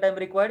cycle time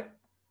required,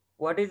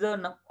 what is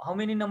the how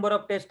many number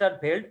of tests are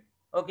failed.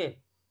 Okay,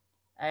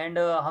 and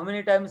how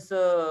many times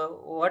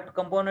what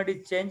component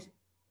is changed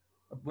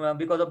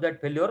because of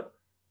that failure,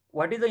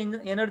 what is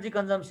the energy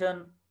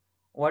consumption,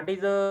 what is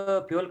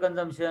the fuel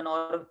consumption,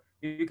 or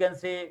you can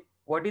say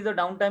what is the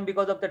downtime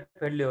because of that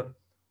failure.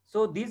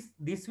 So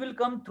this will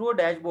come through a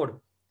dashboard.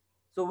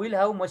 So we'll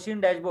have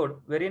machine dashboard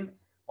wherein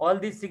all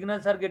these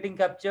signals are getting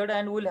captured,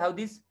 and we'll have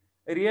this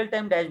real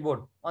time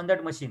dashboard on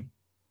that machine.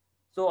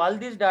 So all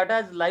this data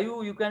is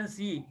live, you can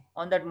see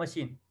on that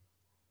machine.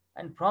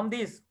 And from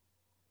this,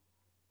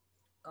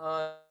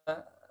 uh,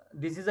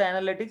 this is the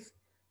analytics,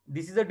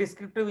 this is a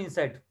descriptive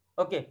insight.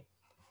 Okay,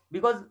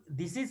 because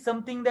this is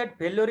something that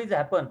failure is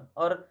happen,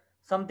 or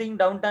something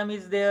downtime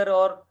is there,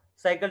 or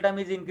cycle time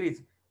is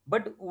increased.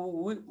 But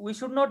we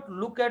should not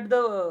look at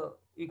the,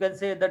 you can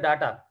say, the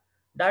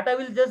data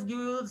will just give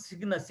you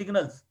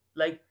signals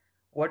like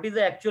what is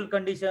the actual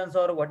conditions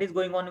or what is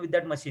going on with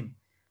that machine.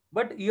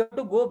 But you have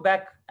to go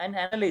back and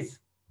analyze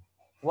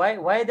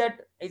why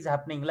that is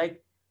happening,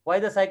 like why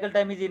the cycle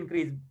time is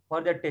increased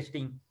for that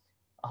testing,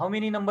 how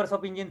many numbers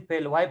of engines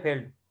fail, why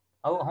failed,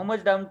 how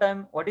much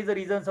downtime, what is the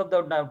reasons of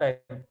the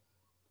downtime,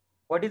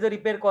 what is the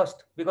repair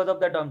cost because of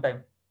the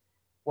downtime,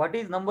 what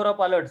is number of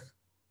alerts.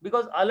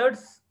 Because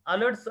alerts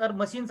are,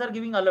 machines are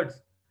giving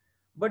alerts,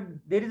 but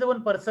there is a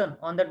one person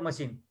on that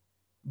machine.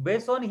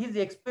 Based on his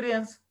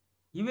experience,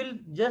 he will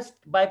just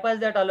bypass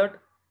that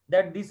alert,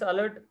 that this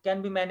alert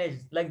can be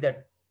managed like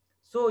that.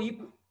 So if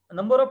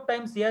number of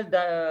times he has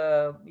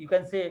you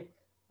can say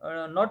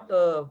not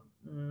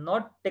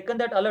taken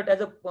that alert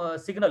as a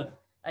signal,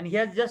 and he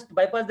has just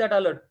bypassed that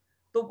alert.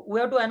 So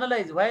we have to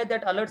analyze why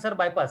that alerts are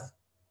bypassed,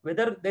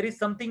 whether there is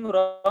something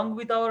wrong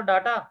with our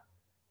data,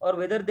 or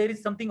whether there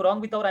is something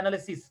wrong with our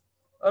analysis,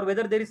 or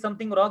whether there is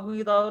something wrong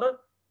with our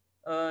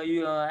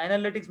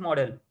analytics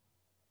model.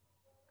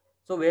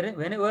 So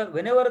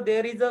whenever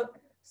there is a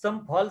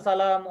some false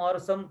alarm or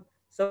some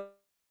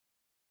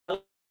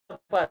alarm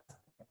bypass,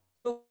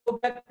 so we have to go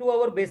back to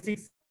our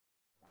basics,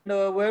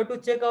 and we have to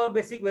check our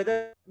basic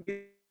whether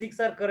these basics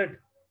are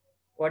correct.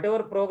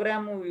 Whatever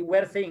program we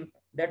are saying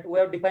that we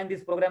have defined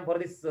this program for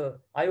this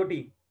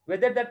IoT,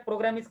 whether that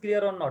program is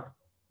clear or not,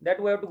 that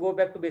we have to go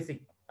back to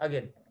basic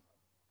again.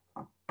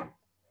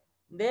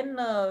 Then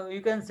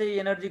you can say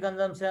energy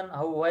consumption,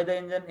 how why the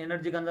engine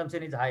energy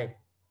consumption is high.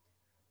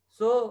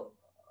 So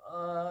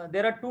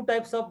there are two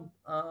types of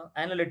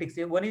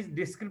analytics. One is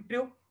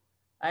descriptive,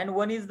 and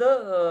one is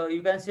the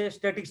you can say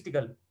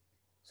statistical.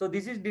 So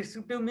this is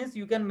descriptive, means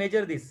you can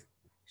measure this.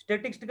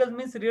 Statistical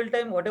means real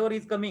time, whatever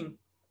is coming,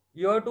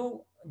 you have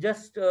to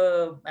just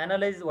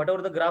analyze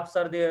whatever the graphs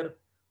are there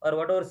or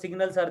whatever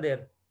signals are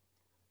there.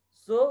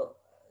 So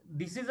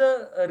this is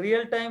a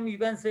real time, you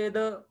can say,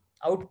 the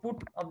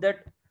output of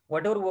that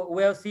whatever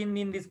we have seen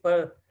in this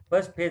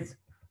first phase.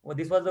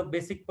 This was a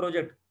basic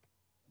project,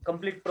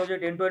 complete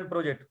project, end-to-end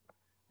project.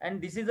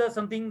 And this is a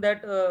something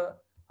that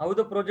how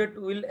the project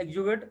will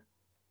execute,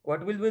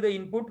 what will be the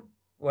input,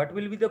 what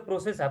will be the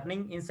process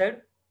happening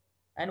inside,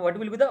 and what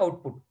will be the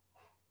output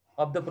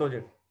of the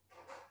project.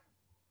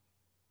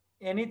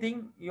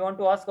 Anything you want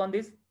to ask on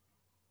this?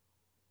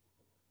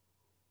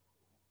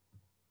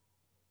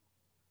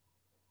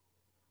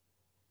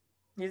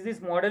 Is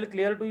this model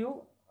clear to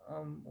you,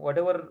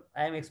 whatever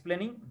I am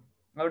explaining,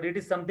 or it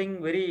is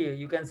something very,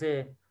 you can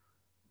say,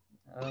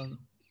 um,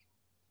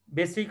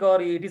 basic,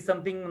 or it is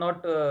something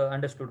not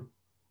understood?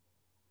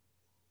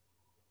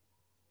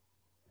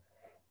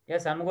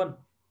 Yes, Anmohan.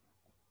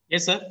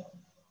 Yes, sir.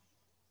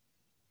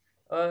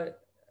 uh,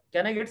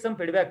 can I get some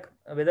feedback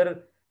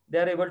whether they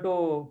are able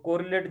to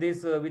correlate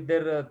this with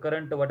their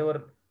current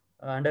whatever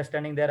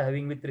understanding they are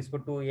having with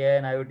respect to AI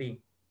and IoT,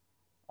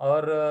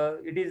 or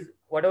it is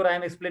whatever I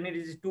am explaining,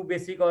 it is too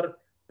basic or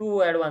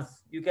too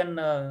advanced? You can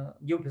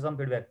give some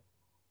feedback.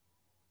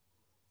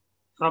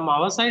 From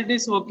our side, it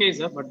is okay,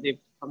 sir, but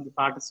from the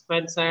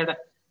participant side,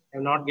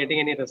 I'm not getting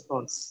any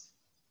response.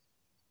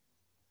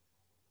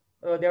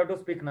 They have to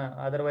speak now,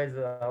 otherwise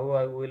how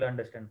I will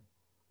understand.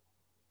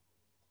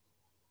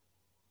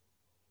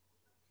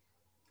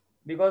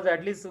 Because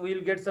at least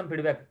we'll get some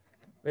feedback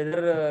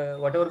whether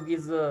whatever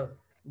is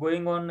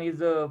going on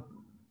is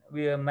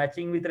we are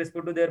matching with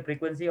respect to their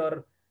frequency,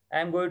 or I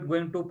am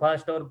going too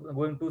fast or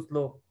going too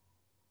slow.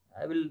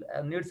 I will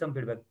need some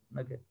feedback.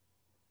 Okay.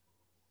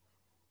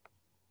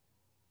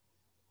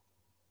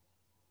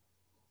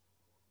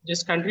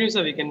 Just continue,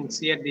 sir. We can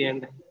see at the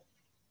end.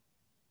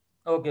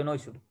 Okay, no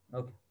issue.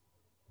 Okay.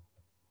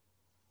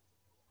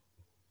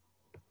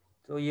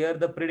 So here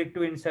the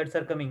predictive insights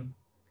are coming,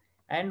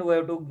 and we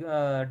have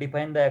to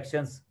define the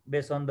actions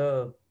based on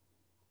the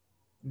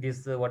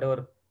this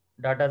whatever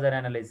data are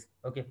analyzed.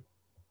 Okay.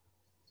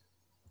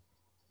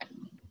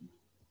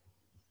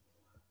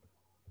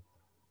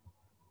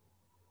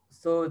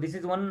 So this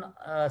is one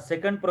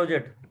second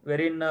project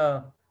wherein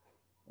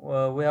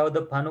we have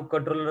the Fanuc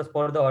controllers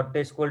for the hot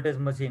test, cold test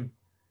machine.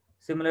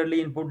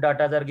 Similarly, input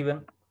data are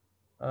given,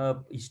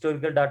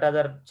 historical data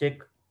are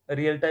checked,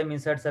 real-time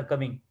insights are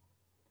coming.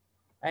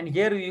 And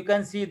here you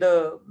can see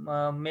the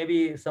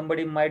maybe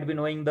somebody might be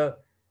knowing the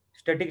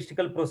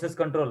statistical process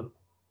control.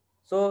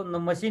 So the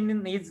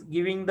machine is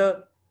giving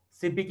the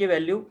CPK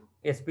value,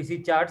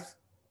 SPC charts,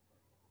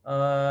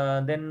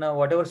 then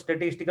whatever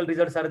statistical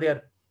results are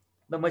there,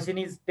 the machine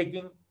is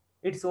taking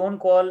its own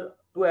call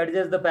to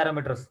adjust the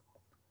parameters.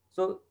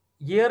 So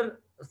here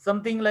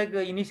something like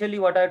initially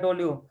what I told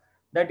you,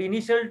 that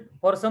initial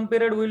for some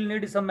period we will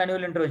need some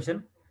manual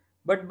intervention,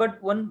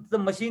 but once the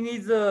machine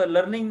is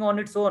learning on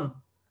its own,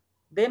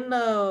 then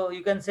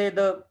you can say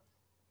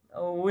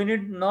we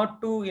need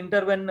not to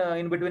intervene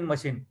in between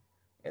machine.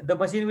 The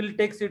machine will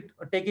take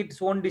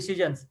its own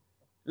decisions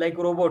like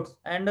robots,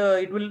 and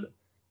it will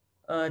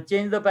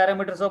change the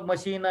parameters of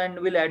machine and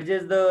will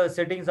adjust the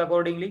settings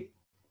accordingly.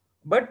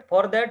 But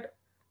for that,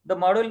 the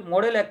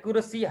model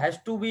accuracy has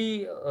to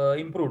be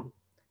improved,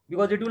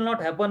 because it will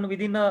not happen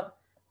within a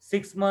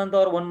 6 month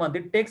or 1 month.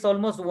 It takes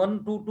almost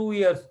 1 to 2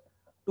 years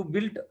to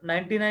build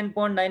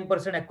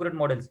 99.9% accurate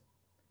models,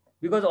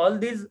 because all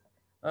these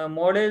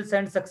models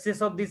and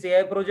success of these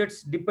AI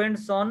projects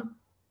depends on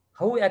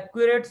how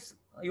accurate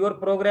your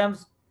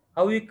programs,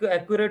 how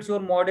accurate your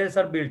models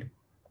are built.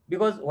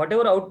 Because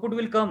whatever output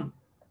will come,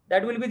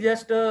 that will be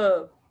just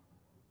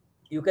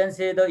you can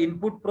say the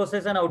input,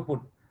 process and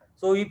output.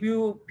 So if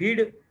you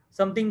feed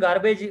something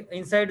garbage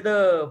inside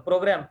the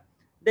program,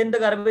 then the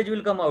garbage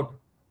will come out.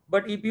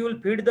 But if you will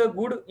feed the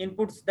good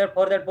inputs that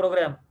for that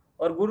program,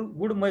 or good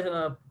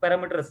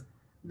parameters,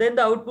 then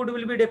the output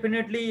will be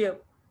definitely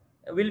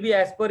will be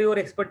as per your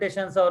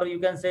expectations, or you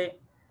can say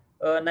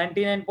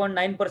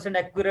 99.9%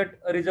 accurate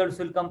results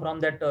will come from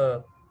that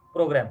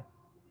program.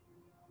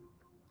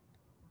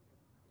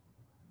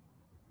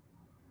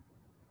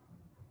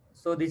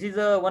 So this is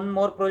one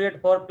more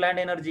project for plant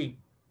energy.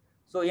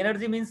 So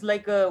energy means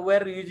like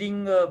we're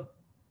using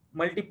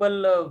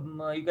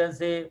multiple, you can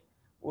say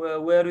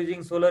we're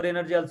using solar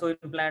energy also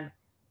in plant.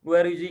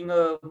 We're using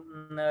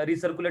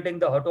recirculating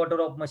the hot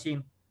water of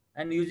machine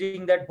and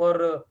using that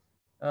for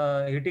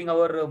heating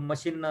our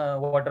machine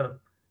water.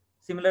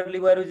 Similarly,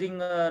 we're using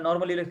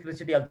normal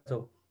electricity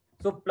also.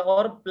 So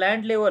for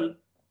plant level,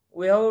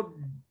 we have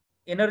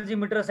energy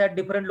meters at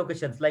different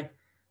locations. Like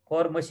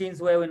for machines,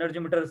 we have energy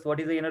meters. What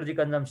is the energy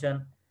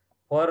consumption?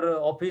 For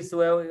office,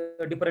 we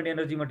have different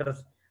energy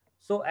meters.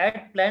 So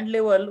at plant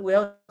level, we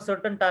have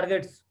certain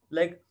targets.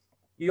 Like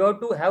you have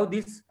to have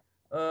this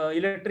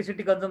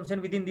electricity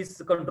consumption within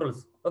these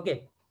controls.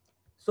 Okay.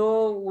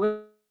 So we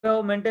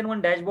have maintained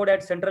one dashboard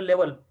at central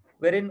level,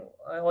 wherein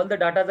all the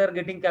data are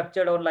getting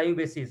captured on live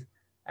basis.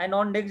 And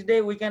on next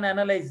day, we can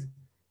analyze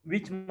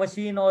which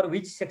machine or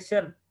which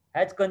section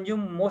has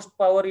consumed most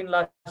power in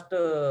last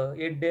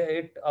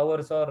 8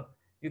 hours, or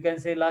you can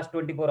say last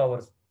 24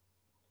 hours.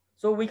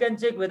 So we can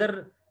check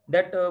whether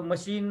that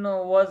machine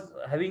was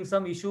having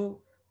some issue,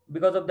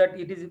 because of that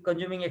it is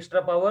consuming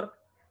extra power,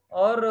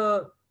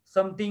 or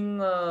something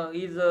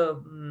is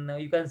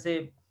you can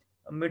say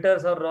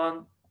meters are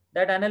wrong.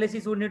 That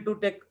analysis would need to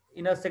take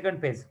in a second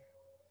phase.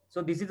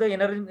 So this is a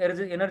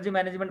energy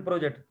management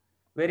project,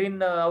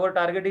 wherein our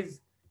target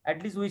is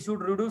at least we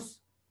should reduce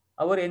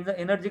our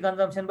energy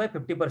consumption by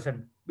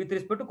 50% with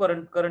respect to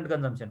current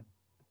consumption.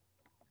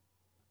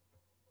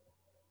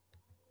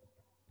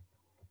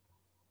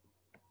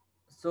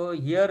 So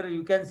here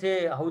you can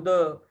say how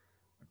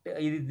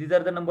these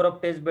are the number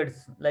of test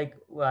beds. Like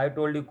I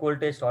told you,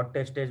 cold test, hot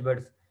test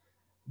beds.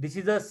 This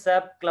is a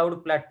SAP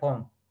cloud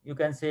platform. You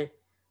can say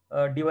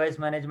device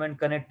management,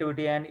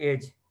 connectivity, and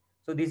edge.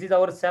 So this is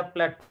our SAP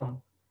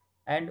platform,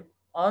 and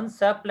on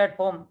SAP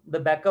platform, the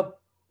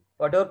backup,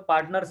 whatever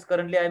partners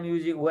currently I am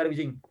using, who are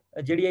using,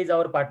 JDI is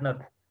our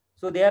partner.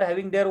 So they are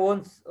having their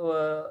own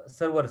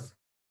servers.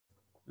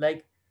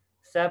 Like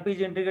SAP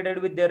is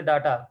integrated with their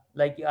data,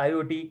 like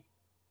IoT,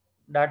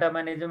 data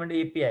management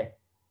API.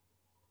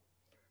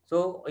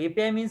 So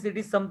API means it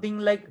is something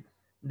like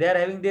they are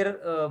having their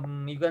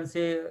you can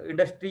say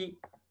industry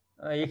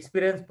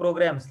experience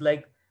programs.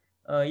 Like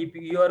if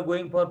you are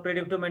going for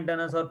predictive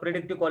maintenance or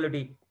predictive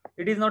quality,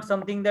 it is not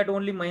something that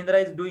only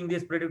Mahindra is doing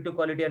this predictive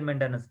quality and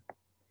maintenance.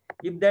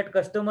 If that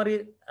customer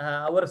is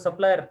our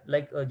supplier,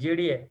 like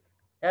JDA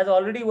has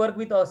already worked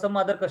with some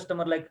other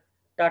customer like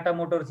Tata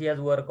Motors, he has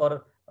worked,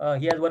 or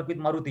he has worked with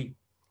Maruti.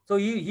 So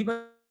he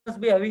must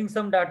be having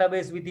some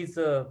database with his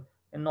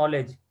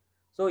knowledge.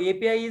 So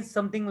API is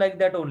something like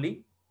that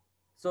only.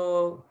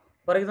 So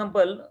for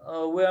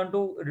example, we want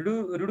to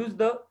reduce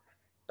the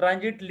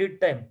transit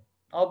lead time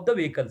of the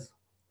vehicles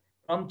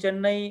from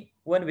Chennai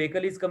when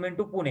vehicle is coming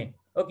to Pune.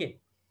 Okay.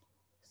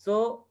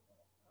 So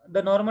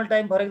the normal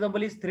time, for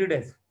example, is 3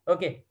 days.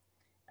 Okay.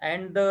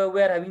 And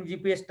we are having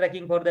GPS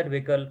tracking for that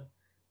vehicle,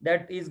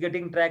 that is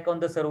getting tracked on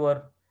the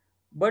server.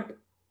 But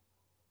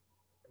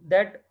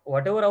that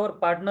whatever our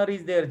partner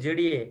is there,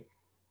 JDA,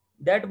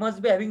 that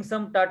must be having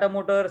some Tata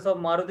Motors or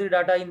Maruti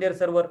data in their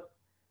server.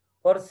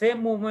 For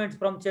same movements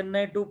from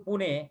Chennai to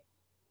Pune,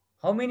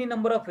 how many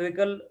number of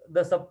vehicle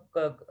the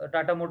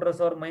Tata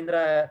Motors or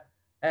Mahindra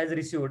has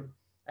received,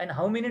 and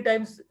how many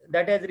times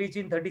that has reached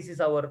in 36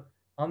 hour,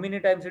 how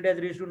many times it has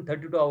reached in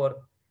 32 hour.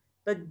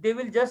 They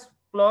will just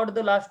plot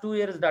the last 2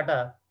 years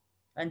data,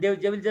 and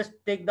they will just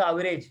take the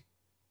average,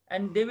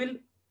 and they will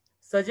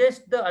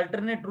suggest the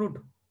alternate route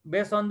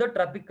based on the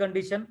traffic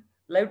condition,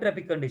 live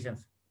traffic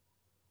conditions.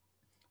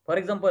 For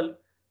example,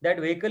 that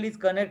vehicle is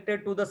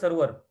connected to the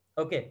server.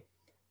 Okay,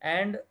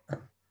 and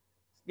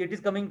it is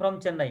coming from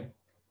Chennai.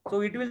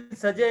 So it will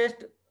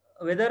suggest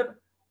whether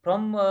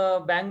from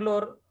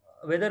Bangalore,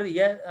 whether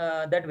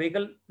yeah, that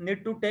vehicle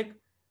need to take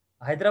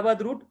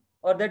Hyderabad route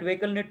or that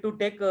vehicle need to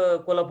take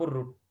Kolhapur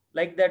route.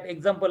 Like that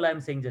example I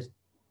am saying just.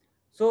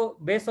 So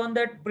based on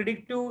that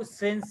predictive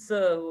sense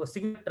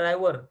signal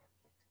driver,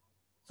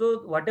 so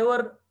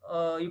whatever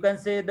you can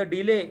say the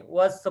delay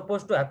was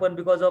supposed to happen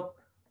because of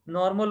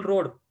normal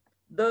road,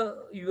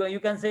 you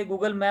can say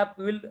Google Map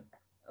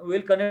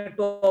will connect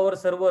to our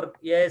server,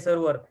 AI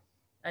server,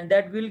 and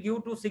that will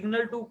give to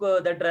signal to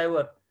that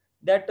driver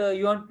that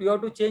you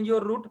have to change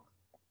your route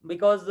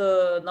because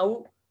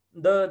now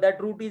the that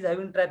route is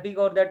having traffic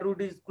or that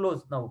route is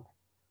closed now.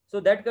 So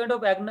that kind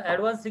of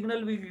advanced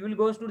signal will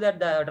goes to that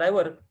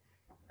driver,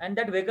 and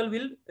that vehicle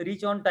will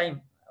reach on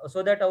time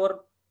so that our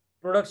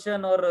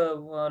production or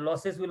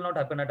losses will not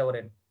happen at our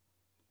end.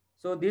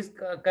 So this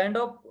kind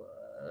of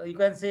you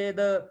can say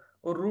the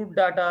route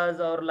datas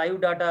or live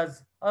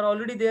datas are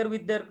already there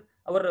with their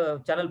our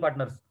channel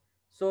partners.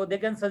 So they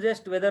can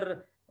suggest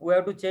whether we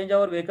have to change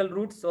our vehicle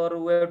routes or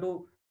we have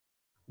to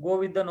go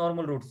with the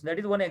normal routes. That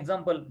is one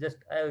example. Just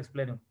I have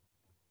explained you.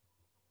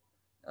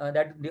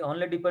 That they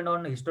only depend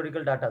on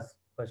historical datas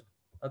first.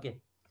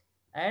 Okay,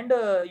 and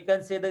you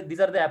can say that these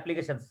are the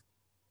applications.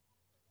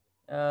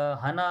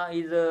 HANA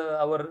is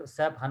our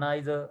SAP HANA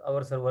is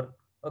our server.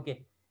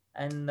 Okay,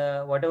 and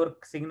whatever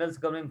signals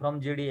coming from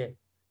JDA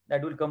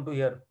that will come to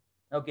here.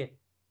 Okay,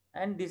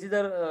 and this is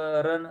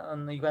a run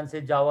on, you can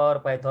say Java or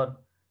Python.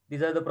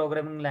 These are the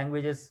programming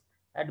languages.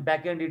 At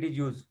backend it is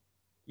used.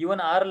 Even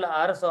R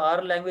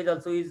language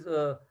also is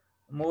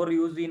more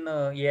used in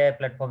AI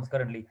platforms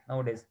currently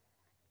nowadays.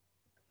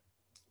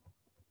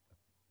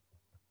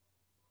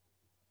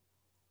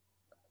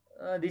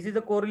 This is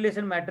a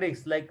correlation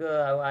matrix like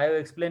I have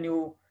explained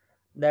you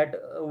that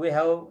we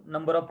have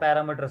number of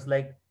parameters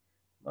like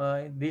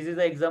this is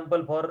the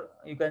example for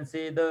you can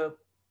say the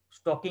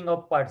stocking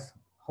of parts,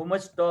 how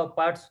much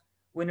parts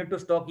we need to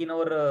stock in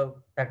our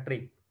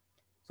factory.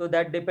 So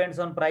that depends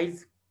on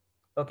price.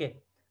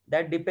 Okay,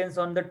 that depends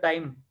on the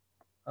time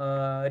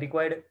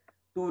required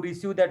to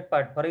receive that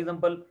part. For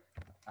example,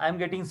 I am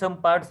getting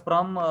some parts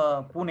from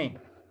Pune,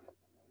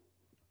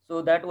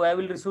 so that I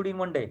will receive in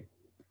one day.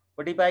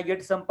 But if I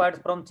get some parts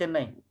from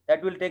Chennai,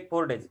 that will take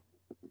 4 days.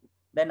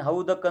 Then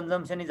how the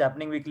consumption is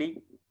happening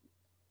weekly?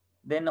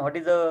 Then what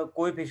is the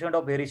coefficient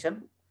of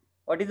variation?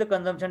 What is the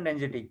consumption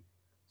density?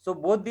 So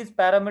both these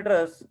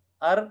parameters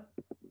are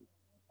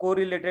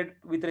correlated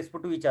with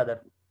respect to each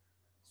other.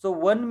 So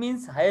one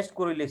means highest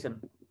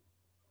correlation,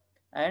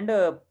 and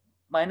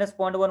minus zero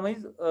point 0.1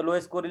 means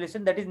lowest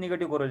correlation. That is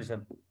negative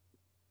correlation.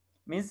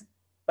 Means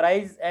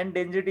price and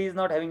density is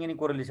not having any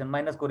correlation,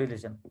 minus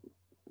correlation.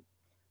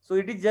 So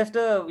it is just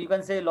a you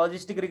can say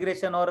logistic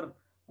regression or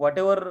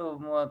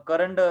whatever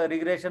current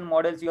regression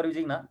models you are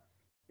using now.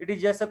 It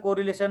is just a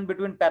correlation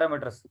between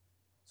parameters.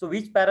 So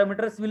which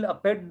parameters will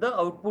affect the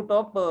output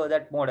of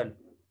that model.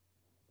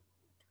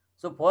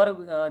 So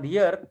for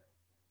here,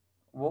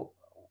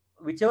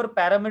 whichever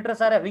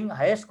parameters are having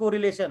highest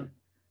correlation,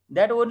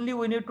 that only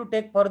we need to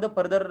take for the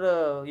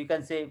further you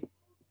can say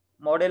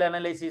model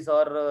analysis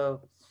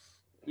or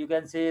you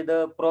can say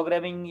the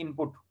programming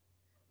input.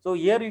 So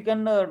here you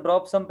can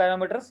drop some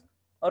parameters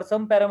or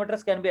some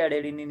parameters can be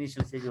added in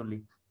initial stage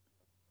only.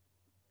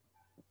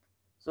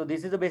 So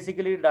this is the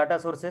basically data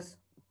sources.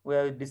 We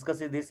have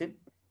discussed this in.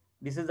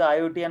 This is the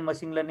IoT and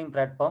machine learning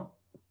platform.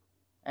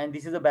 And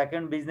this is the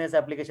backend business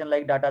application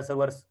like data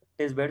servers,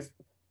 test beds.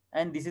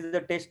 And this is the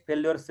test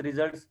failures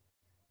results.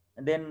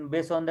 And then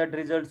based on that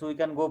results, we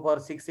can go for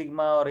Six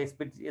Sigma or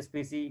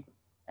SPC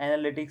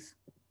analytics.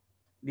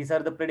 These are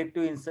the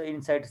predictive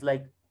insights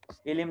like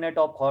eliminate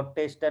of hot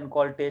test and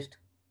cold test.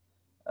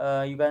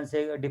 You can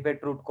say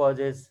defect root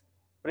causes,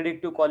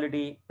 predictive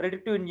quality,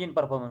 predictive engine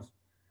performance.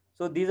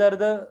 So these are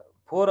the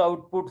four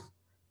outputs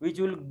which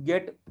you will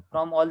get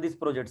from all these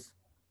projects.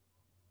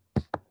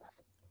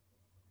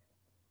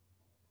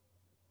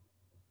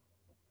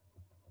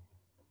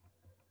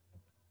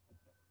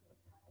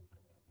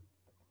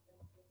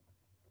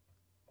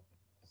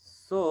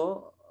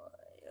 So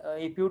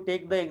if you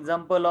take the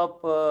example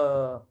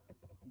of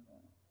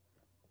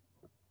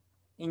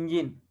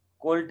engine,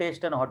 cold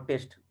test and hot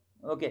test.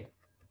 Okay.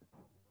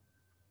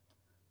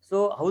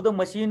 So how the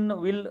machine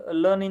will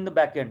learn in the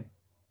backend?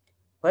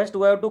 First,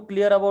 we have to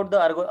clear about the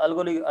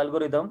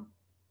algorithm.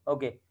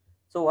 Okay.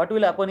 So what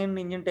will happen in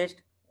engine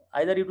test?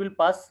 Either it will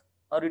pass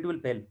or it will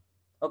fail.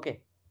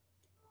 Okay.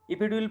 If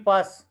it will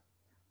pass,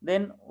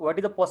 then what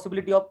is the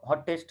possibility of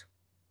hot test?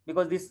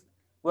 Because this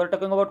we are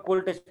talking about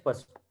cold test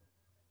first.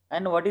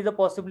 And what is the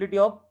possibility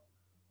of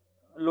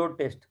load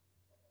test?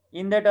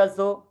 In that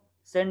also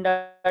send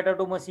data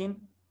to machine,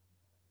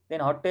 then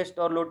hot test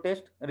or load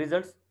test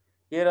results.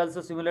 Here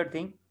also similar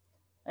thing.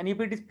 And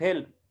if it is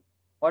fail,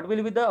 what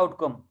will be the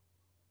outcome?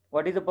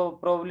 What is the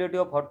probability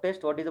of hot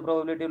test? What is the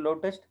probability of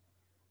load test?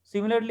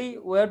 Similarly,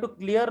 we have to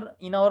clear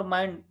in our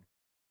mind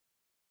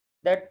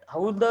that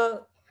how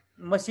the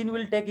machine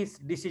will take its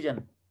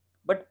decision.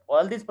 but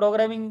all these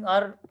programming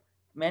are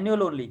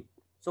manual only.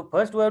 So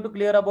first we have to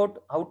clear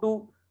about how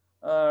to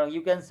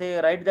you can say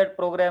write that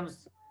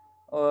programs.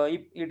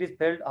 If it is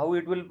failed, how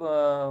it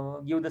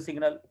will give the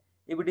signal.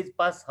 If it is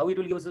passed, how it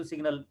will give us a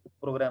signal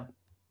program.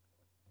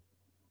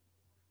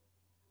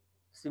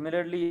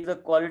 Similarly, is a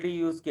quality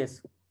use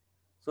case.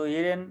 So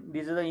herein,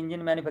 this is the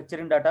engine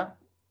manufacturing data.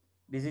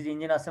 This is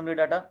engine assembly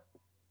data.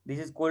 This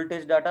is cold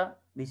test data.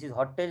 This is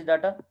hot test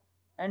data,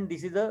 and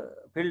this is the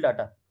field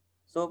data.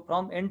 So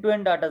from end to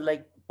end data,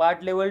 like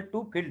part level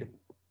to field.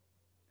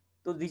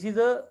 So this is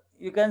a,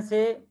 you can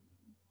say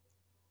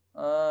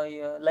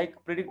yeah, like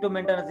predictive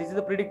maintenance. This is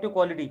the predictive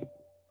quality.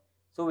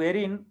 So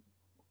wherein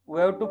we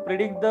have to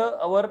predict the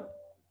our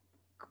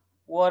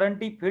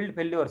warranty field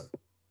failures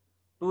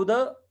to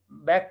the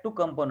back to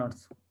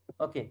components.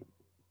 Okay,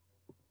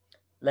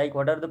 like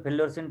what are the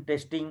failures in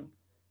testing,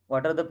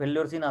 what are the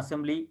failures in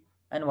assembly,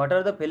 and what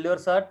are the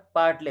failures at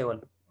part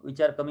level which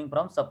are coming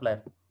from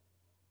supplier.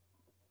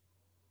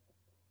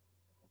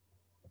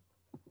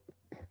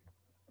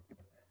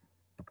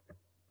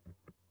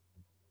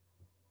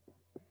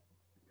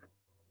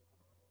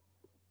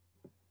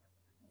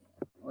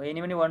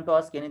 Anyone want to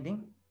ask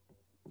anything?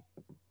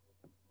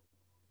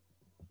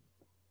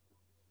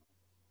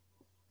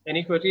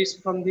 Any queries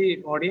from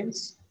the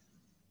audience?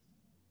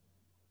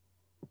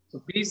 So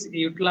please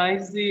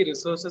utilize the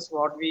resources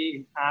what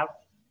we have.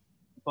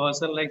 A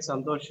person like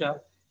Santosha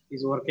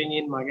is working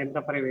in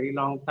Magenta for a very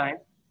long time.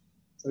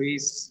 So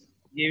he's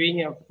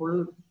giving a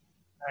full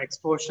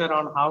exposure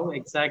on how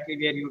exactly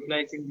we are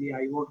utilizing the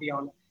IoT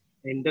on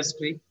the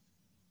industry.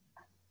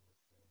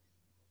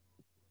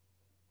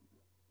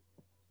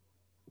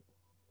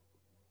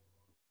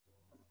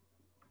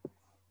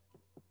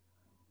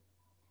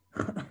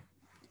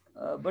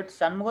 But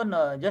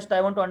Shanmugan, just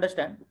I want to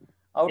understand,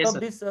 out Yes, of sir.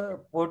 this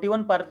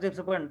 41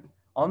 participants,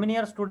 how many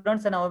are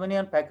students and how many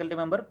are faculty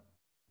member?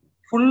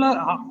 Full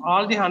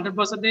all the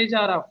 100%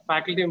 are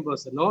faculty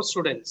members, no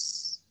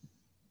students.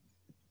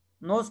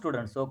 No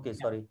students. Okay,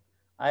 sorry.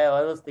 I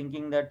was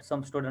thinking that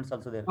some students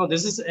also there. No,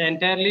 this is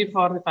entirely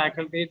for the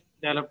faculty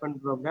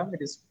development program.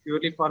 It is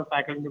purely for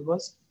faculty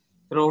members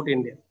throughout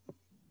India.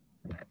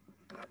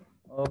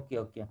 Okay,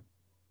 okay.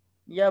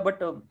 Yeah,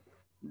 but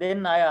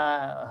then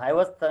I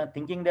was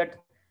thinking that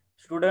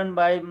student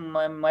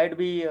might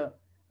be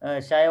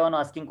shy on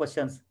asking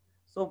questions.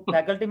 So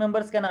faculty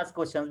members can ask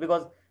questions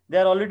because they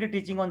are already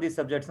teaching on these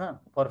subjects, huh,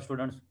 for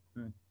students.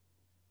 Hmm.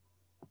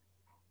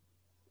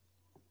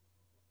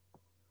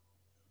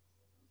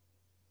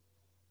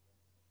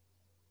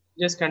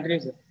 Just continue,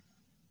 sir.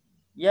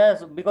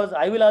 Yes, because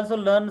I will also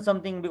learn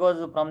something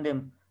because from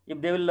them. If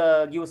they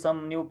will give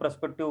some new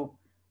perspective,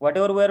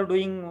 whatever we are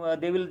doing,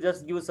 they will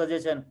just give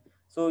suggestion.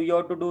 So you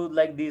have to do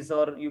like this,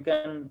 or you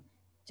can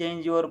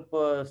change your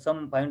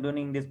some fine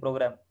tuning this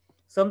program.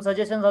 Some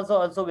suggestions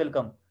also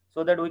welcome,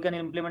 so that we can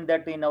implement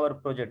that in our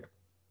project.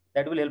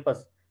 That will help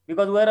us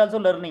because we are also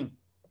learning.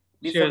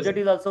 This Sure, sir. subject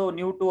is also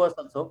new to us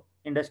also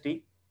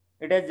industry.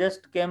 It has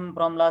just came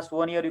from last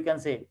 1 year, you can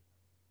say,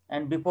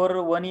 and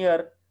before 1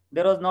 year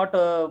there was not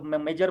a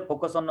major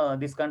focus on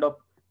this kind of,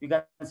 you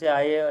can say,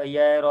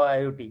 AI or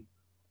IoT.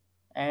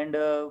 And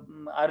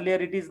earlier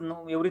it is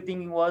no,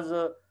 everything was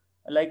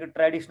like a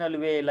traditional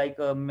way, like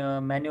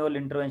manual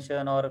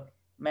intervention or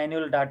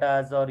manual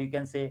data, or you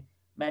can say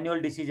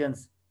manual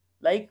decisions.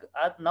 Like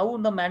now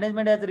the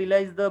management has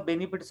realized the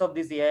benefits of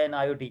this AI and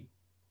IoT,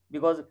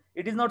 because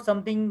it is not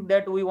something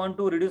that we want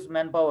to reduce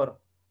manpower,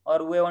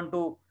 or we want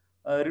to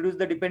reduce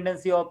the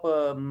dependency of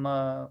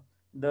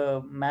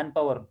the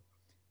manpower,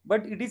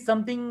 but it is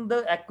something,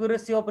 the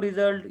accuracy of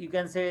result, you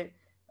can say,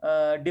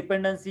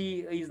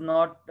 dependency is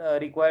not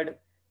required,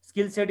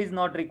 skill set is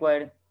not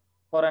required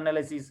for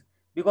analysis.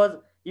 Because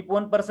if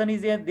one person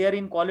is there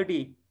in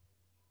quality,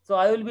 so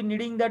I will be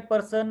needing that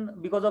person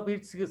because of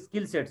its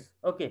skill sets.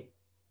 Okay,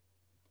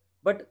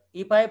 but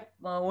if I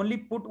only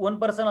put one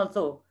person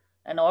also,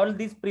 and all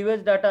this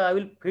previous data I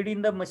will feed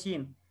in the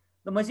machine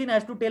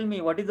has to tell me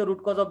what is the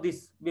root cause of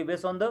this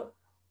based on the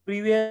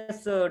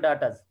previous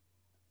data.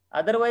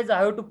 Otherwise I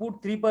have to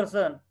put 3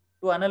 person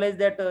to analyze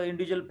that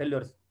individual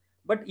failures.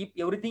 But if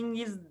everything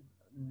is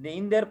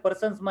in their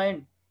person's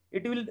mind,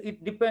 it will,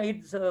 it depend,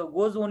 it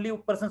goes only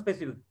person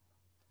specific.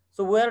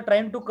 So we are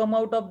trying to come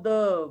out of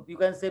the, you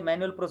can say,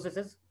 manual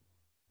processes,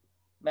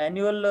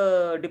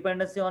 manual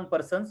dependency on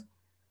persons.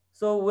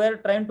 So we are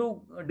trying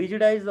to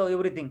digitize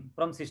everything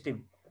from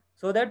system,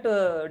 so that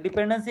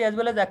dependency as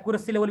well as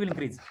accuracy level will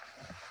increase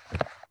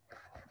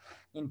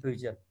in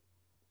future.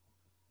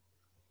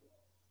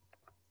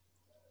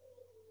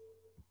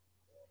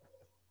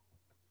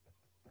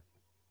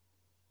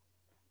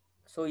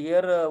 So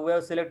here we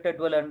have selected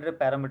 1200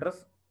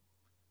 parameters.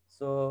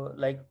 So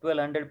like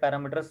 1200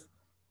 parameters,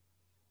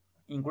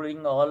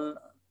 including all.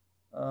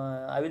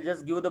 I will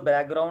just give the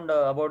background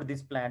about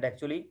this plant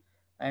actually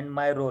and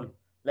my role.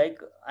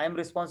 Like I am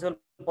responsible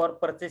for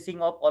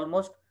purchasing of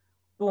almost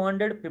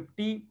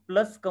 250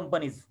 plus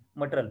companies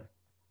material,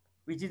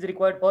 which is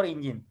required for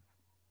engine.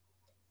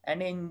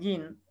 And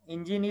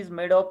engine is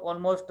made of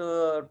almost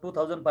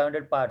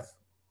 2,500 parts.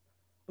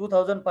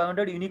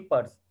 2,500 unique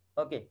parts.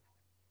 Okay,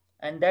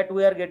 and that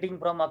we are getting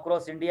from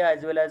across India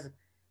as well as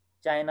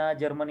China,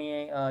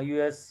 Germany,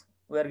 US.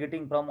 We are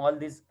getting from all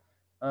these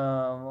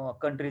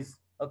countries.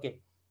 Okay,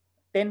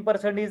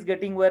 10% is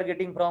getting we are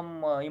getting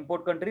from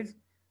import countries,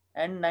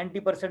 and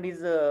 90%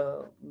 is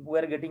we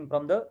are getting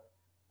from the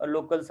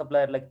local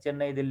supplier like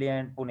Chennai, Delhi,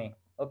 and Pune.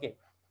 Okay,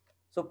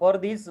 so for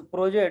this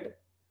project,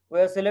 we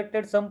have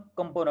selected some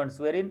components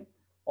wherein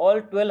all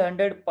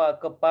 1200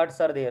 parts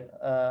are there,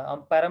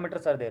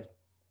 parameters are there.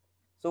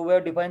 So we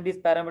have defined these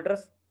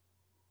parameters.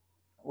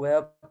 We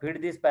have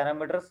fed these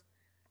parameters.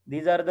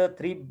 These are the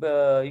three,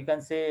 you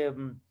can say,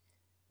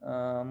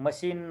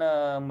 machine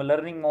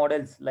learning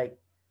models, like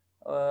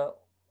uh,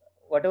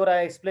 whatever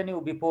I explained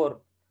you before,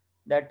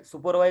 that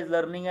supervised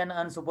learning and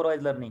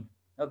unsupervised learning.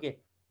 Okay,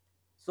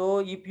 so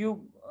if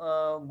you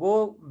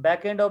go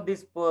back end of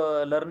these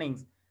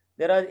learnings,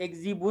 there are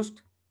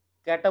XGBoost,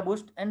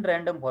 CataBoost, and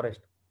Random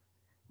Forest.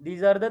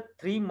 These are the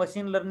three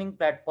machine learning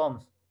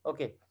platforms.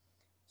 Okay,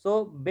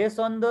 so based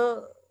on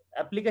the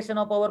application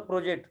of our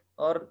project,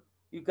 or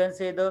you can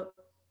say the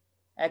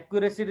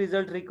accuracy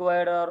result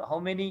required, or how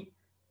many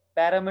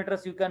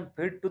parameters you can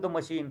feed to the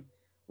machine,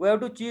 we have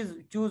to choose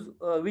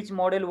which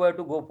model we have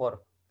to go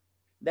for.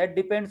 That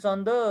depends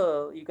on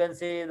the, you can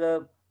say,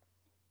 the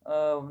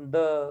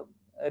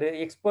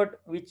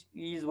expert which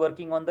is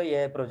working on the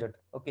AI project.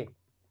 Okay,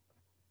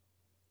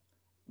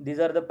 these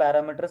are the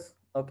parameters.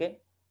 Okay,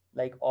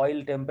 like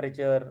oil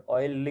temperature,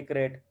 oil leak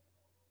rate,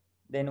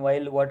 then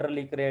while water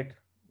leak rate,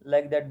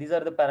 like that. These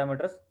are the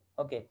parameters.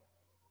 Okay,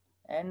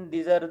 and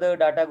these are the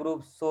data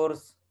groups,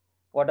 source,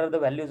 what are the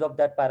values of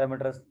that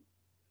parameters.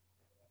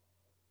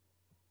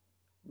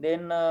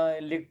 Then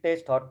leak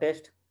test, hot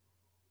test,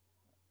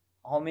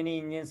 how many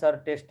engines are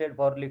tested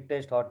for leak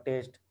test, hot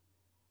test,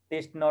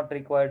 test not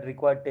required,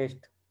 required test.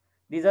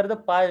 These are the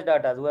past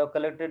data. We have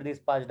collected these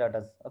past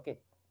data. Okay,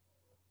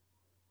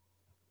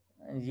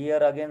 and here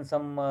again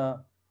some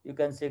you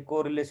can say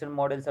correlation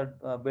models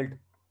are built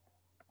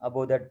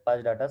above that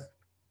past data.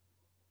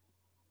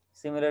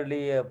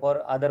 Similarly,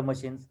 for other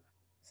machines,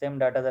 same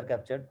data are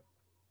captured.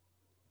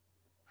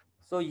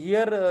 So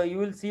here you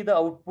will see the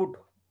output,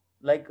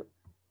 like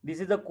this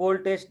is the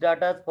cold test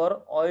data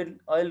for oil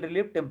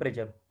relief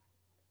temperature.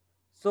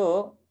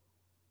 So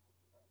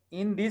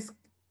in this,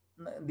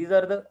 these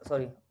are the,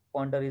 sorry,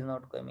 pointer is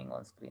not coming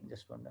on screen,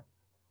 just one minute.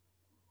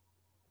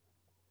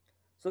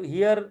 So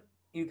here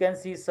you can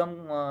see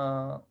some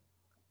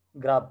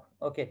graph.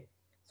 Okay,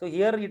 so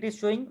here it is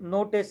showing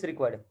no test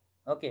required.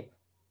 Okay,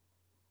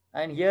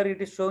 and here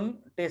it is showing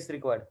test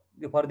required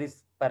for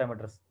these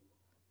parameters.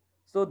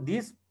 So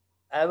this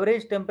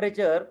average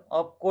temperature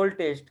of cold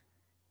test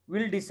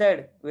will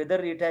decide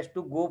whether it has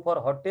to go for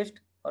hot test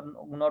or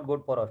not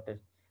go for hot test.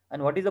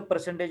 And what is the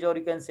percentage, or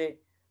you can say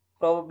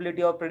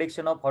probability of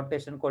prediction of hot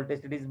test and cold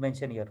test, it is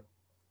mentioned here.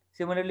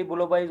 Similarly,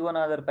 Buloba is one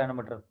other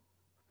parameter.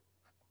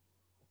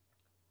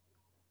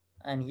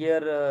 And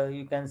here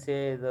you can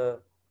say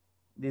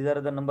these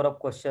are the number of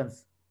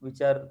questions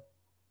which are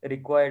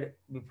required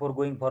before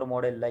going for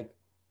model, like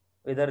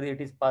whether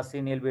it is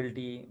passing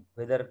LBLT,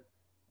 whether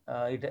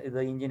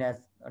the engine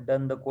has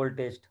done the cold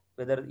test,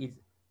 whether is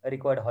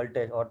required hot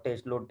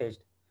test, load test.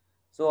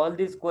 So all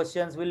these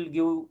questions will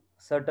give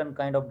certain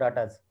kind of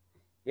data: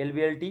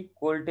 LBLT,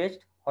 cold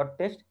test, hot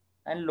test,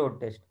 and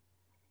load test.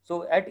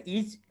 So at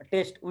each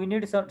test, we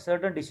need some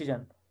certain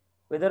decision,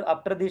 whether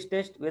after this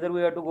test, whether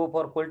we have to go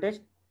for cold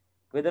test,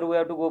 whether we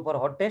have to go for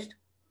hot test,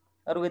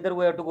 or whether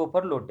we have to go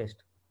for load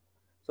test.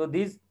 So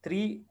these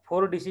three,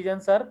 four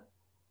decisions are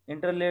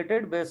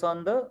interrelated based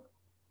on the,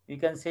 you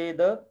can say,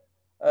 the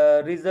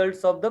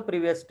results of the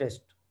previous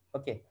test.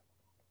 Okay.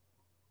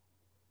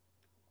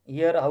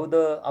 Here how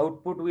the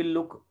output will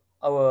look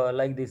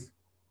like this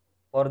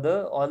for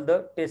the all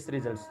the test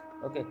results.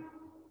 Okay.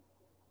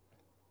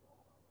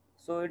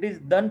 So it is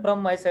done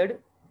from my side.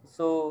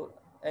 So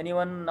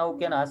anyone now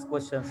can ask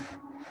questions.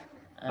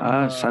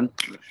 I'm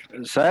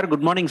Sir,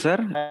 good morning, sir.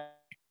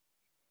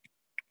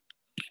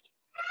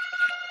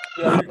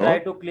 I will try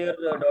to clear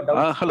the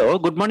doubts. Hello,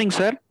 good morning,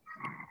 sir.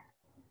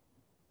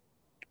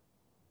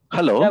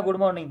 Hello. Yeah, good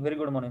morning. Very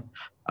good morning.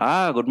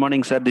 Good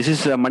morning, sir. This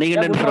is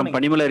Manigandan from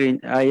Panimalar.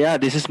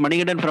 This is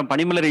Manigandan from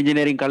Panimalar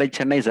Engineering College,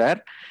 Chennai,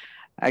 sir.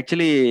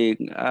 Actually,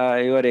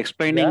 you are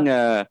explaining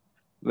what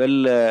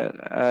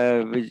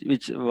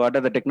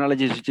are the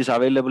technologies which is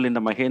available in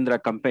the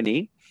Mahindra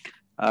company.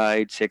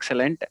 It's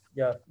excellent.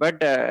 Yeah.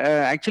 But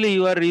actually,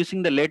 you are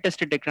using the latest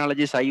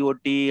technologies,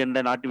 IoT and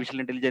then artificial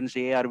intelligence,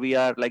 AR,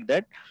 VR, like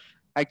that.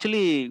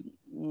 Actually,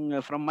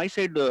 from my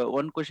side,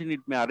 one question it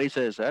may arise,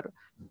 sir.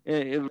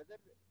 Whether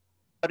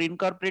are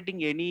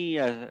incorporating any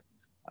there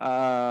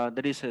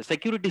is a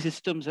security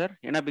system, sir,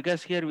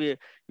 because here you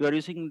are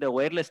using the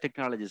wireless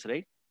technologies,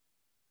 right?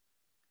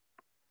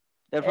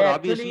 Therefore,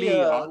 actually,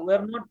 obviously, we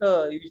are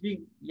not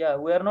using,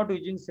 we are not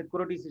using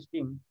security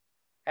system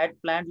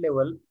at plant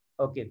level.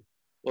 Okay.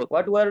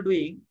 What we are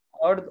doing,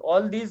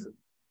 all these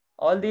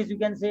you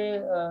can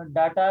say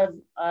data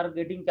are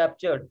getting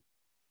captured.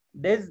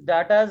 These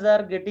data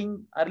are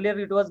getting, earlier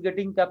it was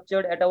getting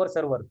captured at our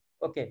server.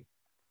 Okay.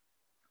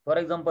 For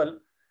example,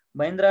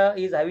 Mahindra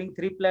is having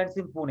 3 plants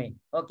in Pune.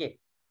 Okay.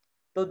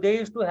 So they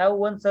used to have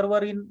one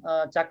server in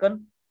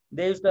Chakan.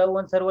 They used to have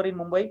one server in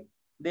Mumbai.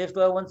 They used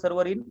to have one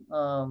server in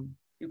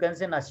you can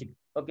say Nashik.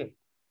 Okay.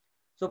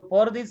 So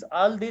for this,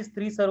 all these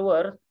 3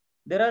 servers,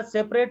 there are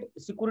separate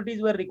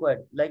securities were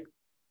required. Like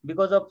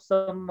because of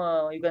some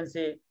you can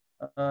say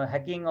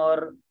hacking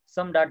or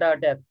some data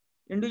attack.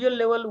 Individual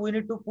level, we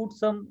need to put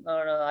some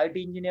IT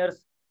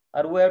engineers,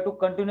 or we have to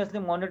continuously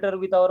monitor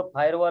with our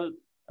firewall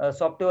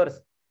softwares.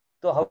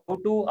 So how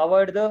to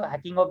avoid the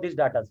hacking of these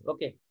data.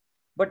 Okay,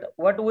 but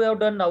what we have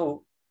done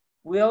now,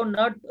 we are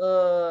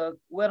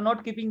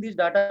not keeping these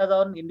data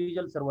on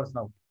individual servers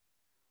now.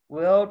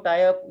 We have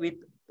tie up with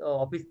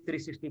Office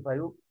 365,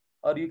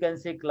 or you can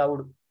say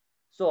cloud.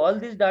 So all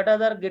these data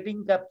are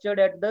getting captured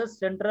at the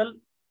central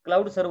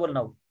cloud server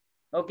now.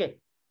 Okay,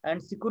 and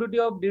security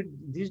of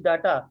this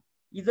data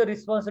is a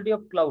responsibility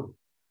of cloud.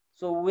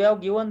 So we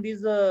have given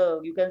this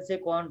you can say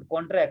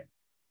contract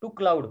to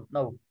cloud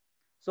now.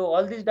 So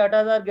all these data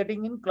are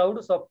getting in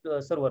cloud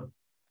server.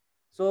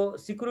 So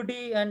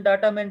security and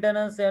data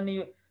maintenance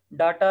and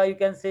data you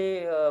can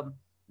say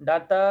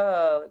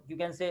data you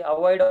can say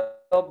avoid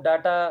of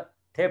data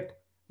theft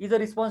is a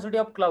responsibility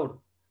of cloud,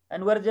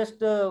 and we're just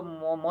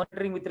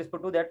monitoring with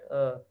respect to that.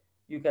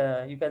 You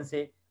can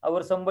say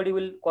our somebody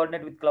will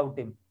coordinate with cloud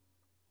team.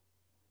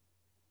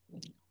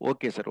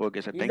 Okay, sir.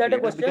 Okay, sir. Is Thank that you. a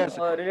question Because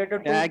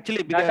related yeah, to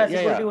actually, because data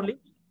yeah, yeah. security only?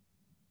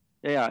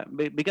 Yeah,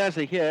 because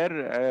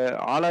here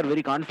all are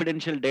very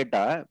confidential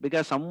data.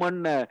 Because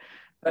someone,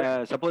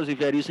 Correct. suppose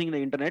if you are using the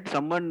internet,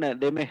 someone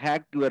they may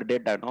hack your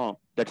data. No,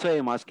 that's why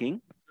I'm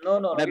asking. No,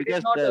 no, no.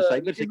 Because the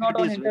It cyber is not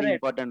security on is very internet.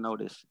 important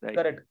nowadays, right?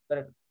 Correct,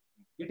 correct.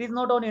 It is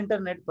not on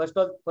internet. First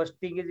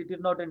thing is it is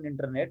not on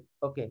internet.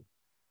 Okay,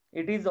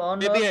 it is on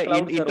Maybe a in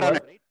cloud server.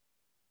 intranet, right?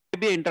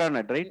 Maybe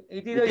intranet, right?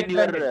 It is an Within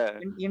your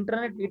intranet.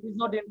 Internet, it is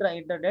not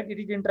internet, it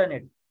is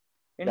intranet.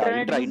 yeah,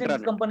 Intranet means in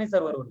intranet. company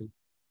server only.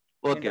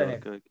 Okay, Intranet.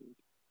 okay, okay.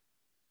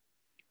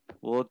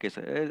 Okay,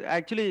 sir.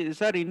 Actually,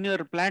 sir, in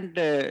your plant,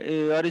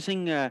 you are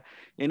using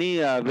any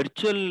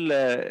virtual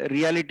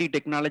reality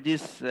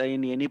technologies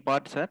in any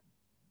part, sir?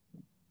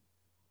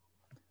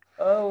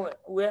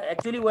 We are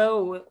actually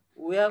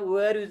we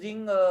are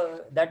using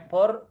that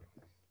for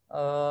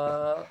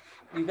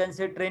you can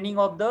say training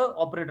of the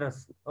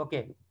operators.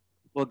 Okay.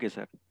 Okay,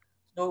 sir.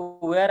 So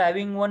we are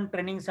having one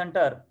training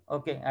center,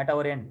 okay, at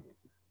our end.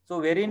 So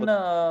wherein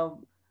Okay.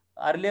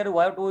 earlier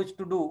what we used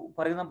to do,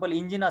 for example,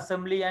 engine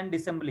assembly and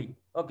disassembly.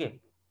 Okay.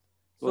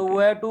 So we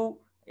Okay. have to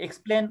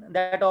explain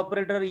that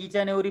operator each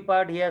and every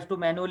part he has to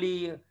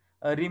manually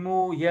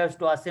remove, he has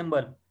to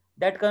assemble.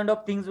 That kind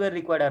of things were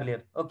required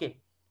earlier. Okay.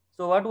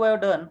 So what we have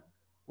done,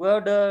 we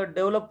have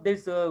developed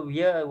this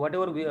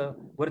whatever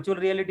virtual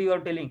reality you are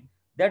telling.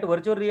 That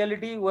virtual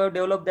reality we have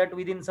developed that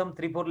within some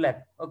 3-4 lakh.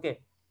 Okay,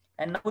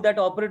 and now that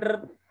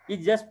operator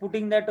is just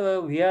putting that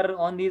VR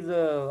on his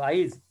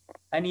eyes,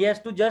 and he has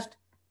to just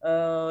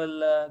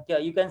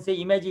you can say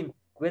imagine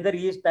whether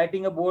he is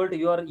tightening a bolt,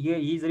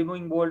 he is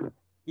removing bolt,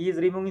 he is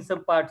removing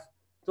some parts.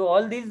 So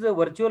all these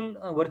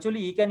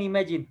virtually he can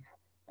imagine,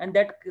 and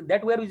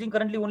that we are using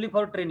currently only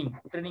for training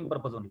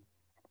purpose only.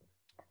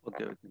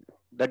 Okay. Okay.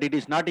 That it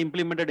is not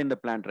implemented in the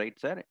plant, right,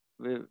 sir?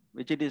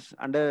 Which it is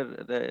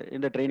under the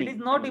in the It is training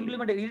not only.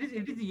 implemented.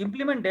 It is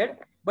implemented,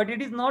 but it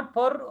is not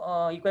for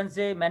you can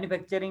say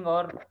manufacturing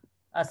or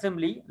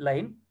assembly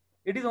line.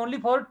 It is only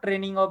for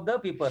training of the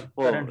people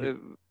Oh, currently.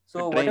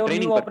 So whatever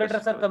training new purpose.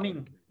 operators are Okay.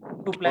 coming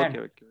to Okay. plant,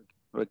 Okay. Okay.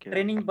 Okay.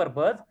 training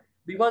purpose,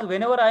 because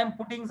whenever I am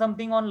putting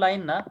something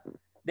online na,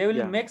 they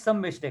will Yeah. make some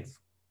mistakes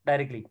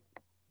directly.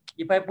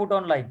 If I put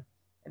online,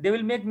 they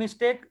will make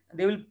mistake,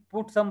 they will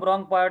put some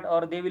wrong part,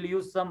 or they will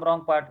use some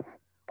wrong part,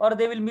 or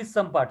they will miss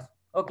some parts.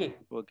 Okay,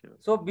 Okay.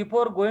 so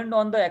before going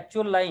on the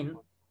actual line,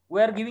 we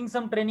are giving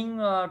some training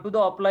to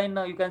the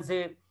offline you can say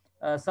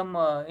some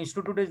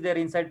institute is there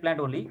inside plant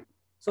only.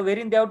 So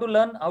wherein they have to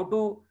learn how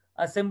to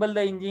assemble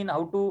the engine,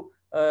 how to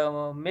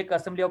make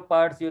assembly of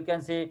parts, you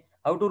can say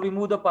how to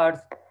remove the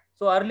parts.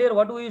 So earlier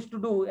what we used to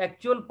do,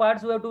 actual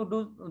parts we have to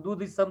do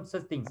this some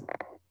such things,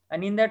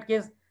 and in that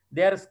case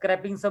they are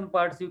scrapping some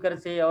parts you can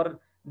say, or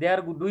they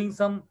are doing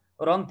some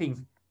wrong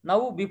things.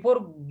 Now before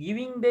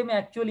giving them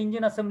actual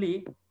engine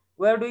assembly,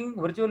 we are doing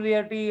virtual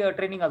reality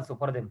training also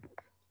for them,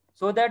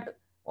 so that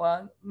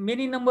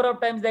many number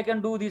of times they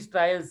can do these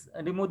trials,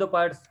 remove the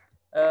parts,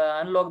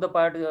 unlock the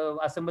part,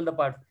 assemble the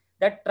parts.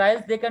 That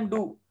trials they can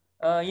do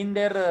in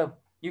their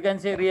you can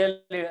say real,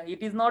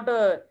 it is not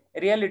a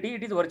reality,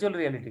 it is virtual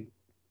reality.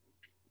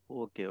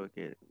 Okay.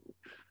 Okay.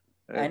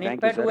 And in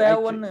Thank you, fact, sir. we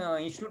have one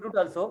Actually, institute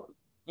also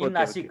in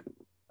okay. Okay.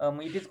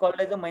 Nashik. It is called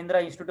as the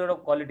Mahindra Institute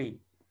of Quality.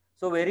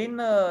 So, wherein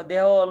they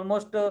have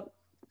almost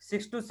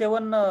 6 to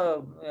 7,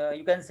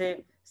 you can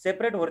say,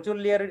 separate virtual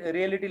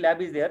reality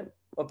lab is there.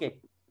 Okay.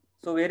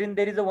 So, wherein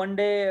there is a 1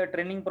 day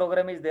training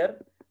program is there.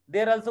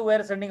 There also we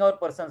are sending our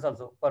persons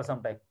also for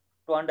some time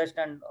to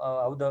understand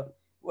how the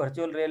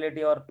virtual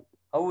reality, or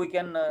how we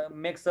can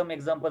make some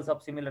examples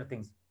of similar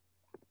things.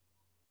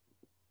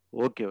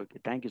 Okay, okay.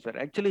 Thank you, sir.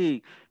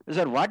 Actually,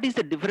 sir, what is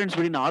the difference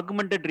between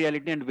augmented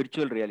reality and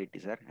virtual reality,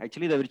 sir?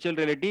 Actually, the virtual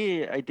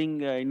reality, I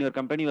think in your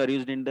company you are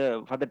used in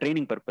the for the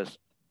training purpose.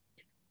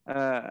 You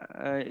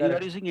are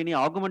Correct. using any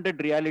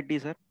augmented reality,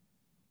 sir?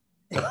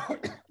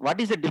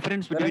 What is the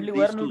difference between Currently,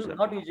 we are these two, sir?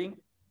 not using.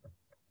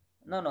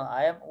 No, no.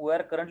 We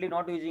are currently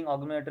not using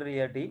augmented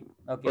reality.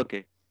 Okay,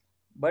 Okay,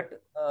 but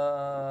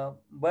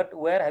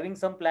we are having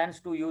some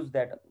plans to use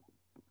that.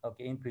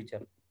 Okay, in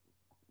future.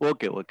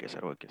 okay, okay, sir.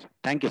 Okay, sir.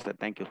 Thank you, sir.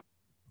 Thank you.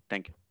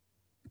 Thank you.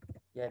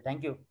 Yeah.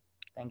 Thank you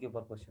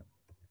for question.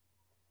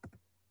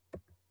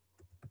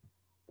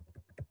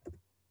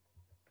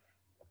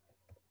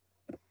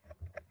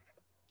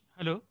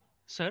 Hello,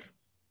 sir.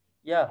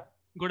 Yeah.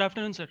 Good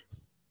afternoon, sir.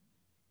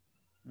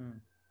 Mm,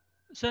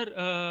 Sir,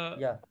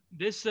 yeah.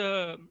 this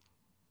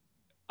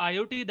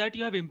IoT that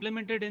you have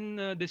implemented in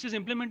this is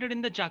implemented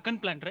in the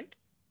Chakan plant, right?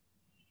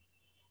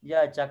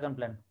 Yeah. Chakan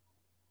plan.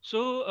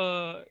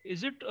 So,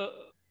 is it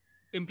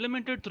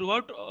implemented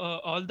throughout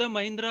all the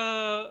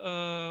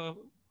Mahindra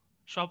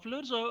shop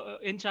floors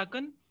in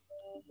Chakan,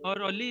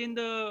 or only in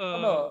the?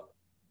 No, no.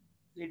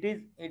 It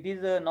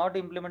is not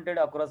implemented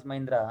across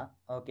Mahindra.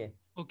 Okay.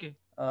 Okay,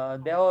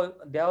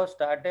 They have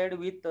started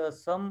with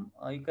some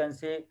you can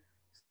say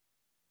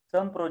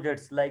some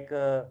projects like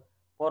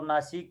for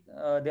Nashik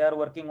they are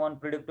working on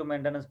predictive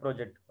maintenance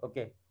project.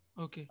 Okay,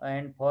 okay,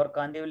 and for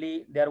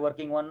Kandivali they are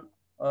working on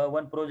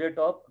one project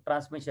of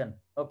transmission.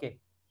 Okay,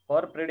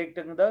 for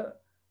predicting the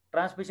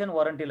transmission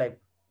warranty life.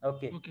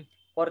 Okay, okay.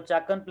 for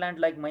Chakan plant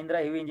like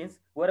Mahindra Heavy Engines,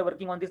 we are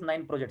working on these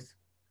 9 projects.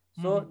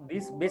 Mm-hmm. So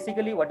this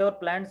basically whatever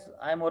plants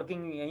I am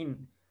working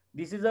in,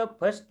 this is a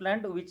first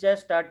plant which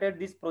has started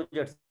these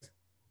projects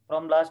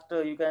from last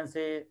you can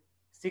say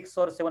 6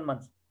 or 7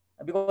 months,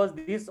 because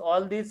this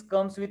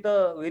comes with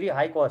a very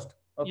high cost.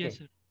 Yes, Okay,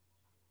 sir.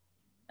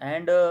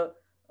 and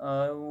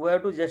we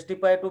have to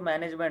justify to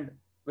management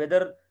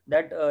whether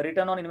that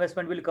return on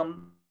investment will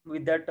come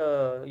with that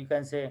you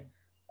can say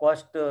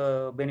cost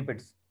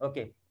benefits.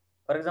 Okay,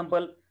 for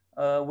example,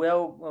 we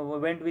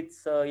went with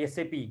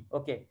SAP.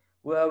 Okay,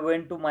 we have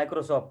went to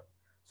Microsoft.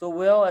 So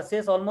we have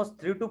assessed almost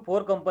 3 to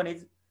 4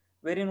 companies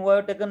wherein we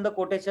have taken the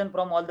quotation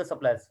from all the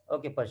suppliers.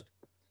 Okay, first,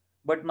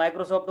 but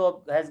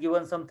Microsoft has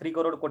given some 3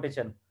 crore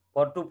quotation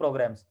for 2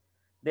 programs.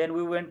 Then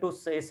we went to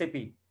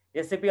SAP.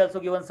 SAP also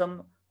given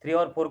some 3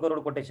 or 4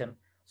 crore quotation.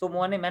 So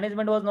money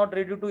management was not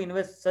ready to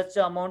invest such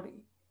amount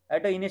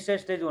at an initial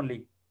stage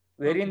only,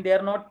 wherein Okay. they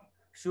are not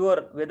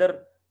sure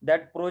whether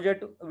that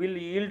project will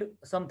yield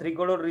some 3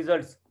 crore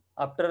results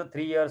after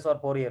 3 years or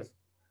 4 years.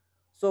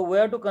 So we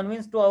have to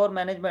convince to our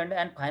management,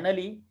 and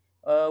finally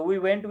we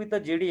went with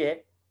a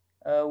JDA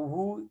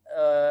who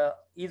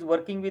is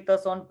working with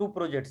us on 2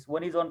 projects.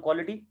 One is on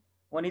quality,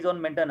 one is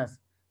on maintenance,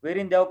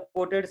 wherein they have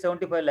quoted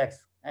 75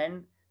 lakhs,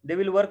 and they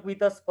will work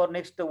with us for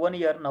next 1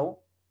 year now,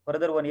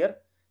 further 1 year,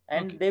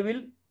 and Okay. they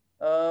will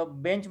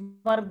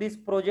benchmark this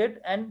project,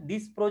 and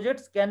these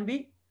projects can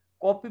be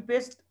copy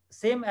paste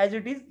same as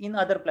it is in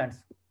other plants,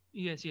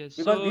 Yes, yes.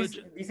 because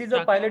So, this is a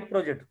Chak pilot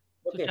project.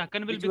 so Okay,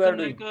 Chakan will which we are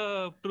become like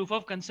doing. a proof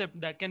of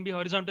concept that can be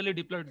horizontally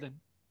deployed then.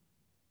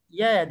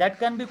 Yeah, that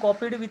can be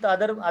copied with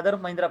other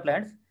Mahindra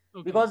plants,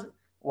 Okay. because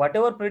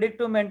whatever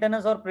predictive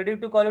maintenance or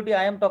predictive quality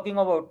I am talking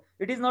about,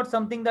 it is not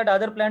something that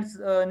other plants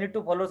need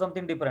to follow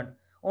something different.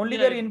 Only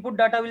Yeah. their input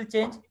data will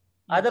change. Yes.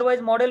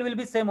 Otherwise, model will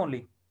be same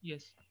only.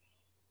 Yes.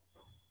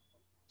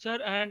 Sir,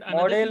 and another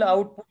Model, thing.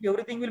 output,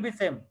 everything will be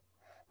same.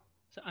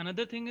 So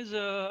another thing is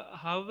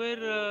how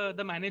were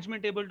the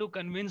management able to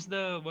convince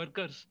the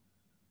workers?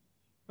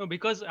 No,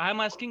 because I'm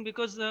asking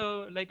because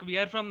like we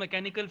are from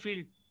mechanical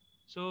field,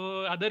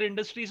 so other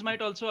industries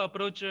might also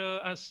approach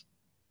us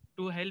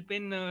to help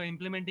in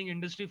implementing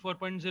Industry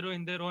 4.0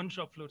 in their own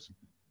shop floors.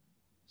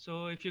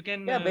 So if you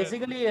can Yeah,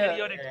 basically, share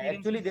your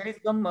actually, experiences. there is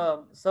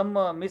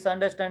some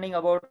misunderstanding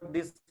about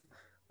this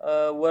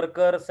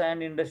workers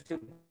and Industry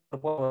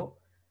 4.0.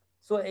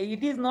 So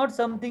it is not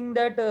something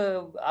that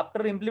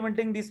after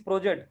implementing this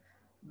project,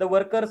 the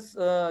workers'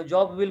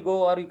 job will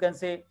go, or you can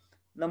say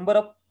number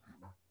of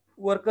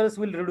workers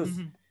will reduce.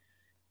 Mhm.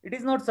 It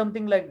is not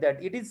something like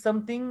that. It is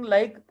something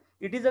like,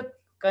 it is a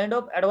kind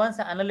of advanced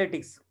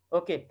analytics.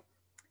 Okay,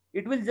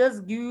 it will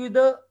just give you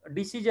the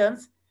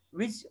decisions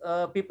which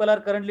people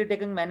are currently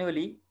taking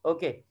manually.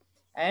 Okay,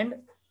 and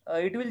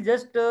it will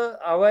just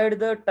avoid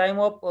the time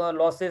of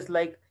losses,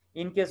 like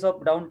in case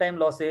of downtime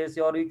losses,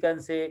 or you can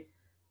say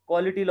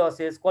quality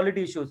losses,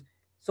 quality issues.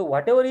 So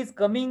whatever is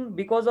coming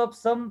because of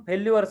some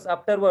failures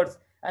afterwards,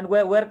 and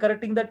we're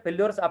correcting that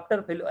failures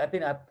after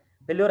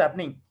failure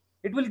happening,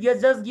 it will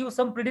just give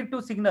some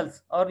predictive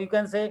signals, or you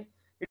can say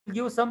it will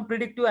give some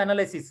predictive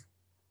analysis,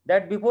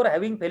 that before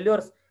having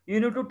failures you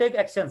need to take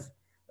actions.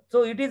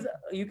 So it is,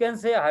 you can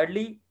say,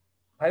 hardly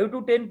 5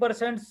 to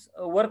 10%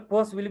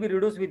 workforce will be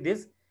reduced with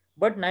this,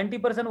 but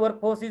 90%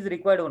 workforce is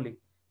required only,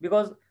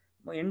 because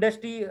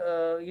industry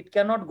it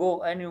cannot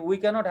go, and we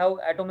cannot have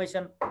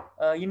automation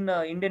in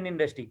Indian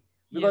industry,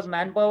 because Yes, correct.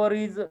 manpower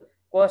is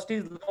cost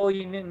is low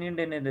in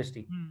Indian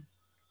industry. Hmm.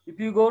 If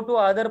you go to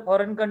other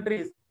foreign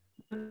countries,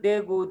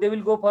 they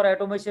will go for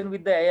automation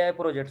with the AI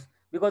projects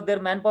because their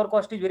manpower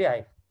cost is very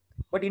high.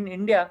 But in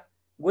India,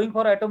 going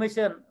for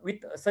automation with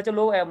such a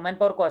low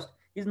manpower cost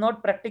is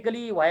not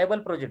practically viable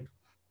project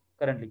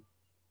currently.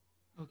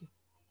 Okay.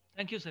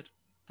 Thank you, sir.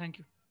 Thank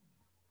you.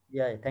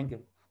 Yeah, thank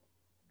you.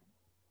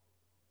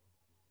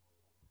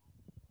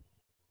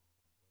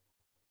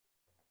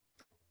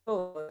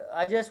 So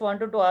I just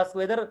wanted to ask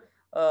whether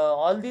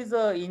all these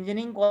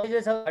engineering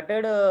colleges have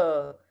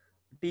started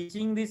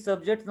teaching these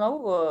subjects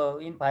now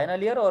in final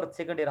year or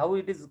second year. How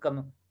it is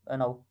coming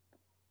now?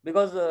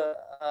 Because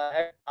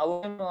at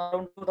our time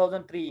around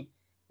 2003,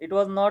 it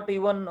was not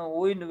even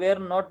we were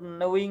not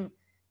knowing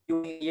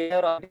AI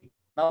or IT.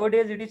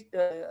 Nowadays, it is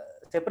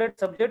separate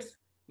subjects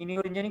in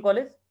your engineering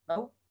college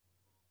now,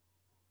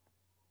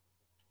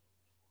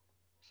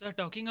 Sir,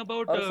 talking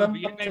about or some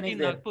option VNIT is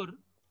there Nagpur,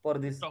 for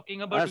this.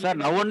 talking about Sir,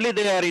 now VNIT. only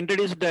they are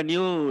introduced a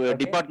new Okay.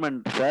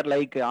 department, sir,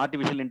 like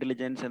artificial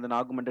intelligence and then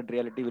augmented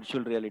reality,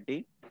 virtual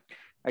reality.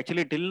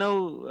 Actually, till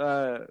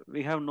now,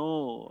 we have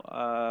no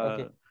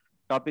Okay.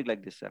 topic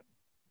like this, sir.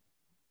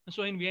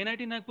 So in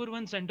VNIT Nagpur,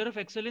 one center of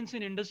excellence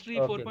in industry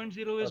Okay.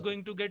 4.0 is Okay.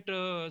 going to get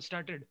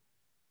started.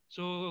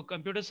 So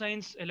computer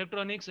science,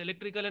 electronics,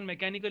 electrical and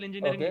mechanical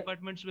engineering Okay.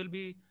 departments will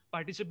be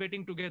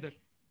participating together.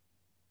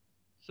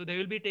 So they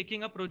will be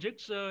taking up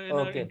projects in an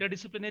Okay.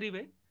 interdisciplinary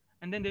way,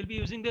 and then they'll be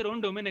using their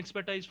own domain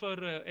expertise for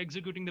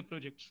executing the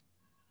projects.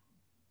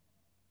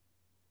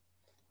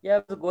 Yeah,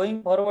 so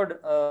going forward,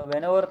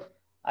 whenever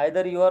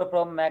either you are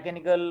from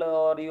mechanical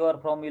or you are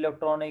from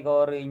electronic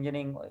or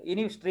engineering,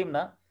 any stream,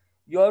 na,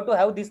 you have to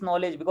have this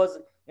knowledge because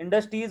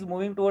industry is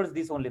moving towards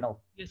this only now.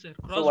 Yes, sir.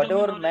 So Cross-domain whatever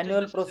knowledge is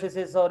manual necessary.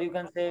 processes or you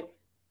can say,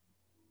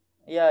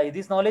 yeah,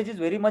 this knowledge is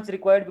very much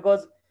required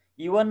because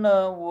even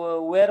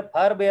we are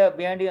far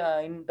behind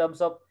in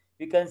terms of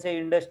we can say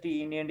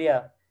industry in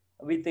India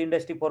with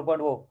industry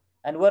 4.0,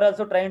 and we're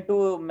also trying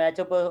to match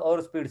up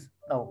our speeds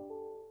now.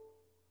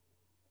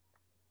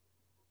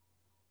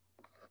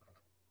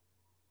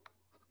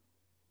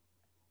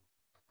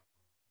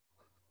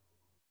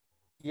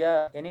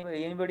 Yeah,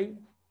 anybody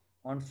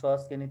wants to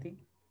ask anything?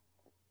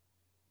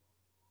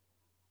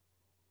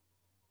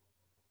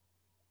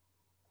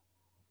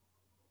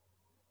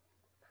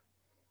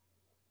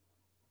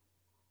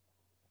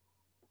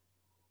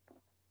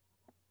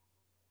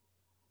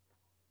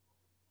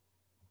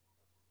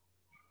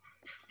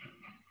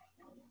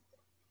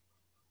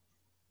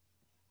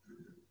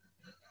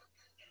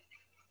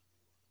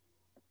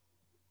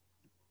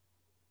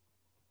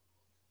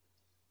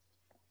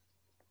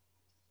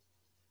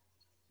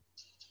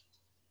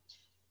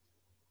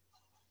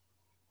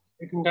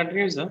 You can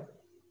continue, sir.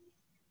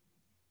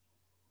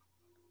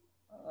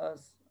 Uh,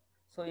 s-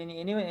 so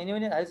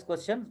anyone has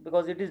questions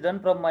because it is done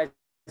from my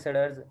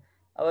side.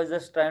 I was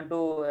just trying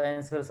to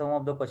answer some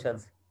of the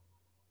questions.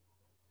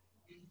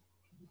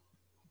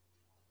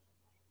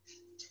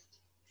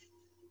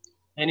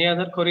 Any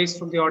other queries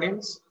from the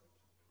audience?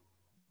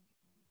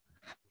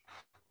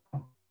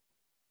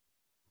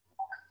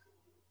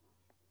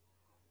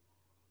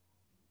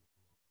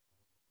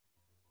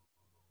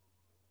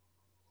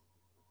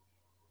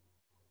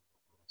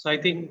 So I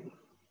think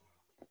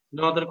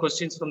no other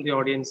questions from the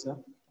audience, sir.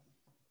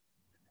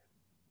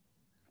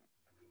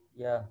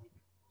 Yeah,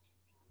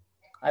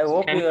 I So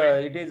hope can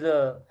it is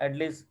at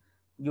least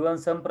given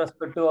some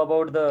perspective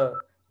about the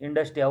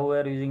industry, how we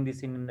are using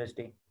this in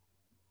industry.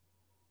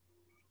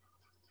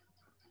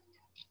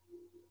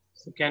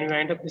 so can we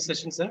wind up the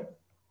session, sir?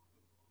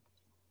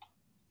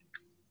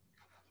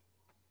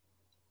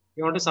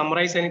 You want to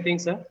summarize anything,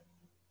 sir?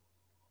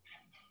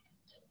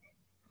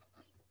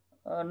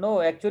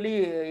 No, actually,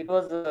 it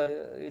was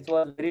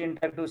very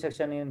interactive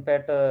section. In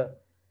fact,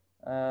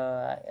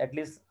 at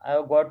least I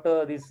have got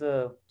this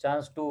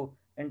chance to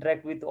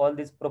interact with all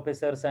these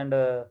professors and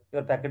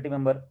your faculty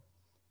member.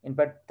 In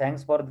fact,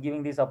 thanks for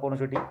giving this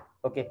opportunity.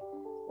 Okay,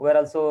 we are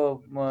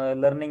also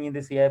learning in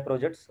this AI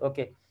projects.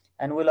 Okay,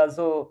 and we'll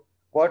also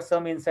got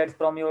some insights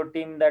from your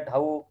team that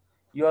how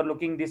you are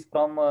looking this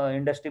from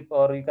industry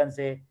or you can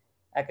say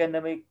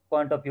academic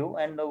point of view,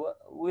 and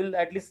we'll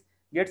at least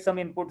get some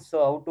inputs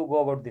how to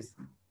go about this.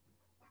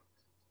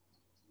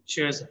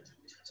 Sure, sir.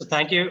 So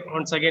thank you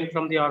once again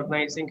from the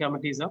organizing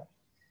committee, sir.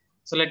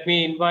 So let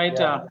me invite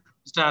Yeah,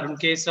 Mr. Arun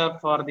K, sir,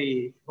 for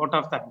the vote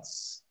of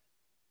thanks.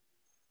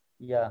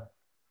 yeah,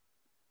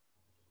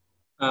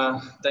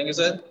 Thank you,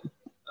 sir.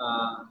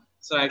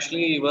 So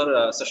actually,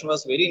 your session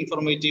was very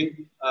informative,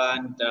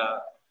 and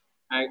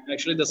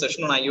actually, the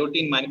session on IoT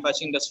in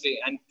manufacturing industry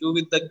and too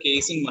with the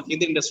case in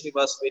Mahindra industry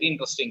was very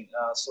interesting.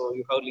 So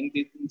you have linked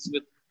things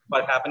with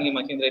what happening in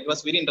Mahindra. It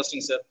was very interesting,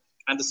 sir.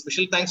 And the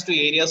special thanks to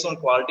areas on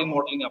quality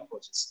modeling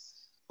approaches.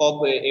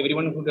 Hope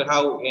everyone would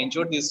have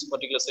enjoyed this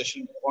particular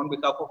session. On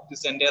behalf of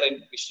this entire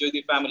and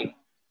Vishyogi family,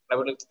 I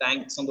would like to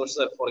thank Santosh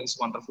sir for his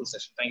wonderful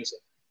session. Thank you, sir.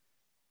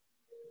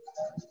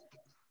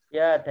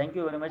 yeah. Thank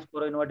you very much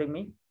for inviting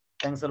me.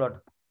 Thanks a lot.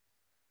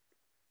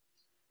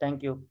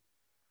 Thank you.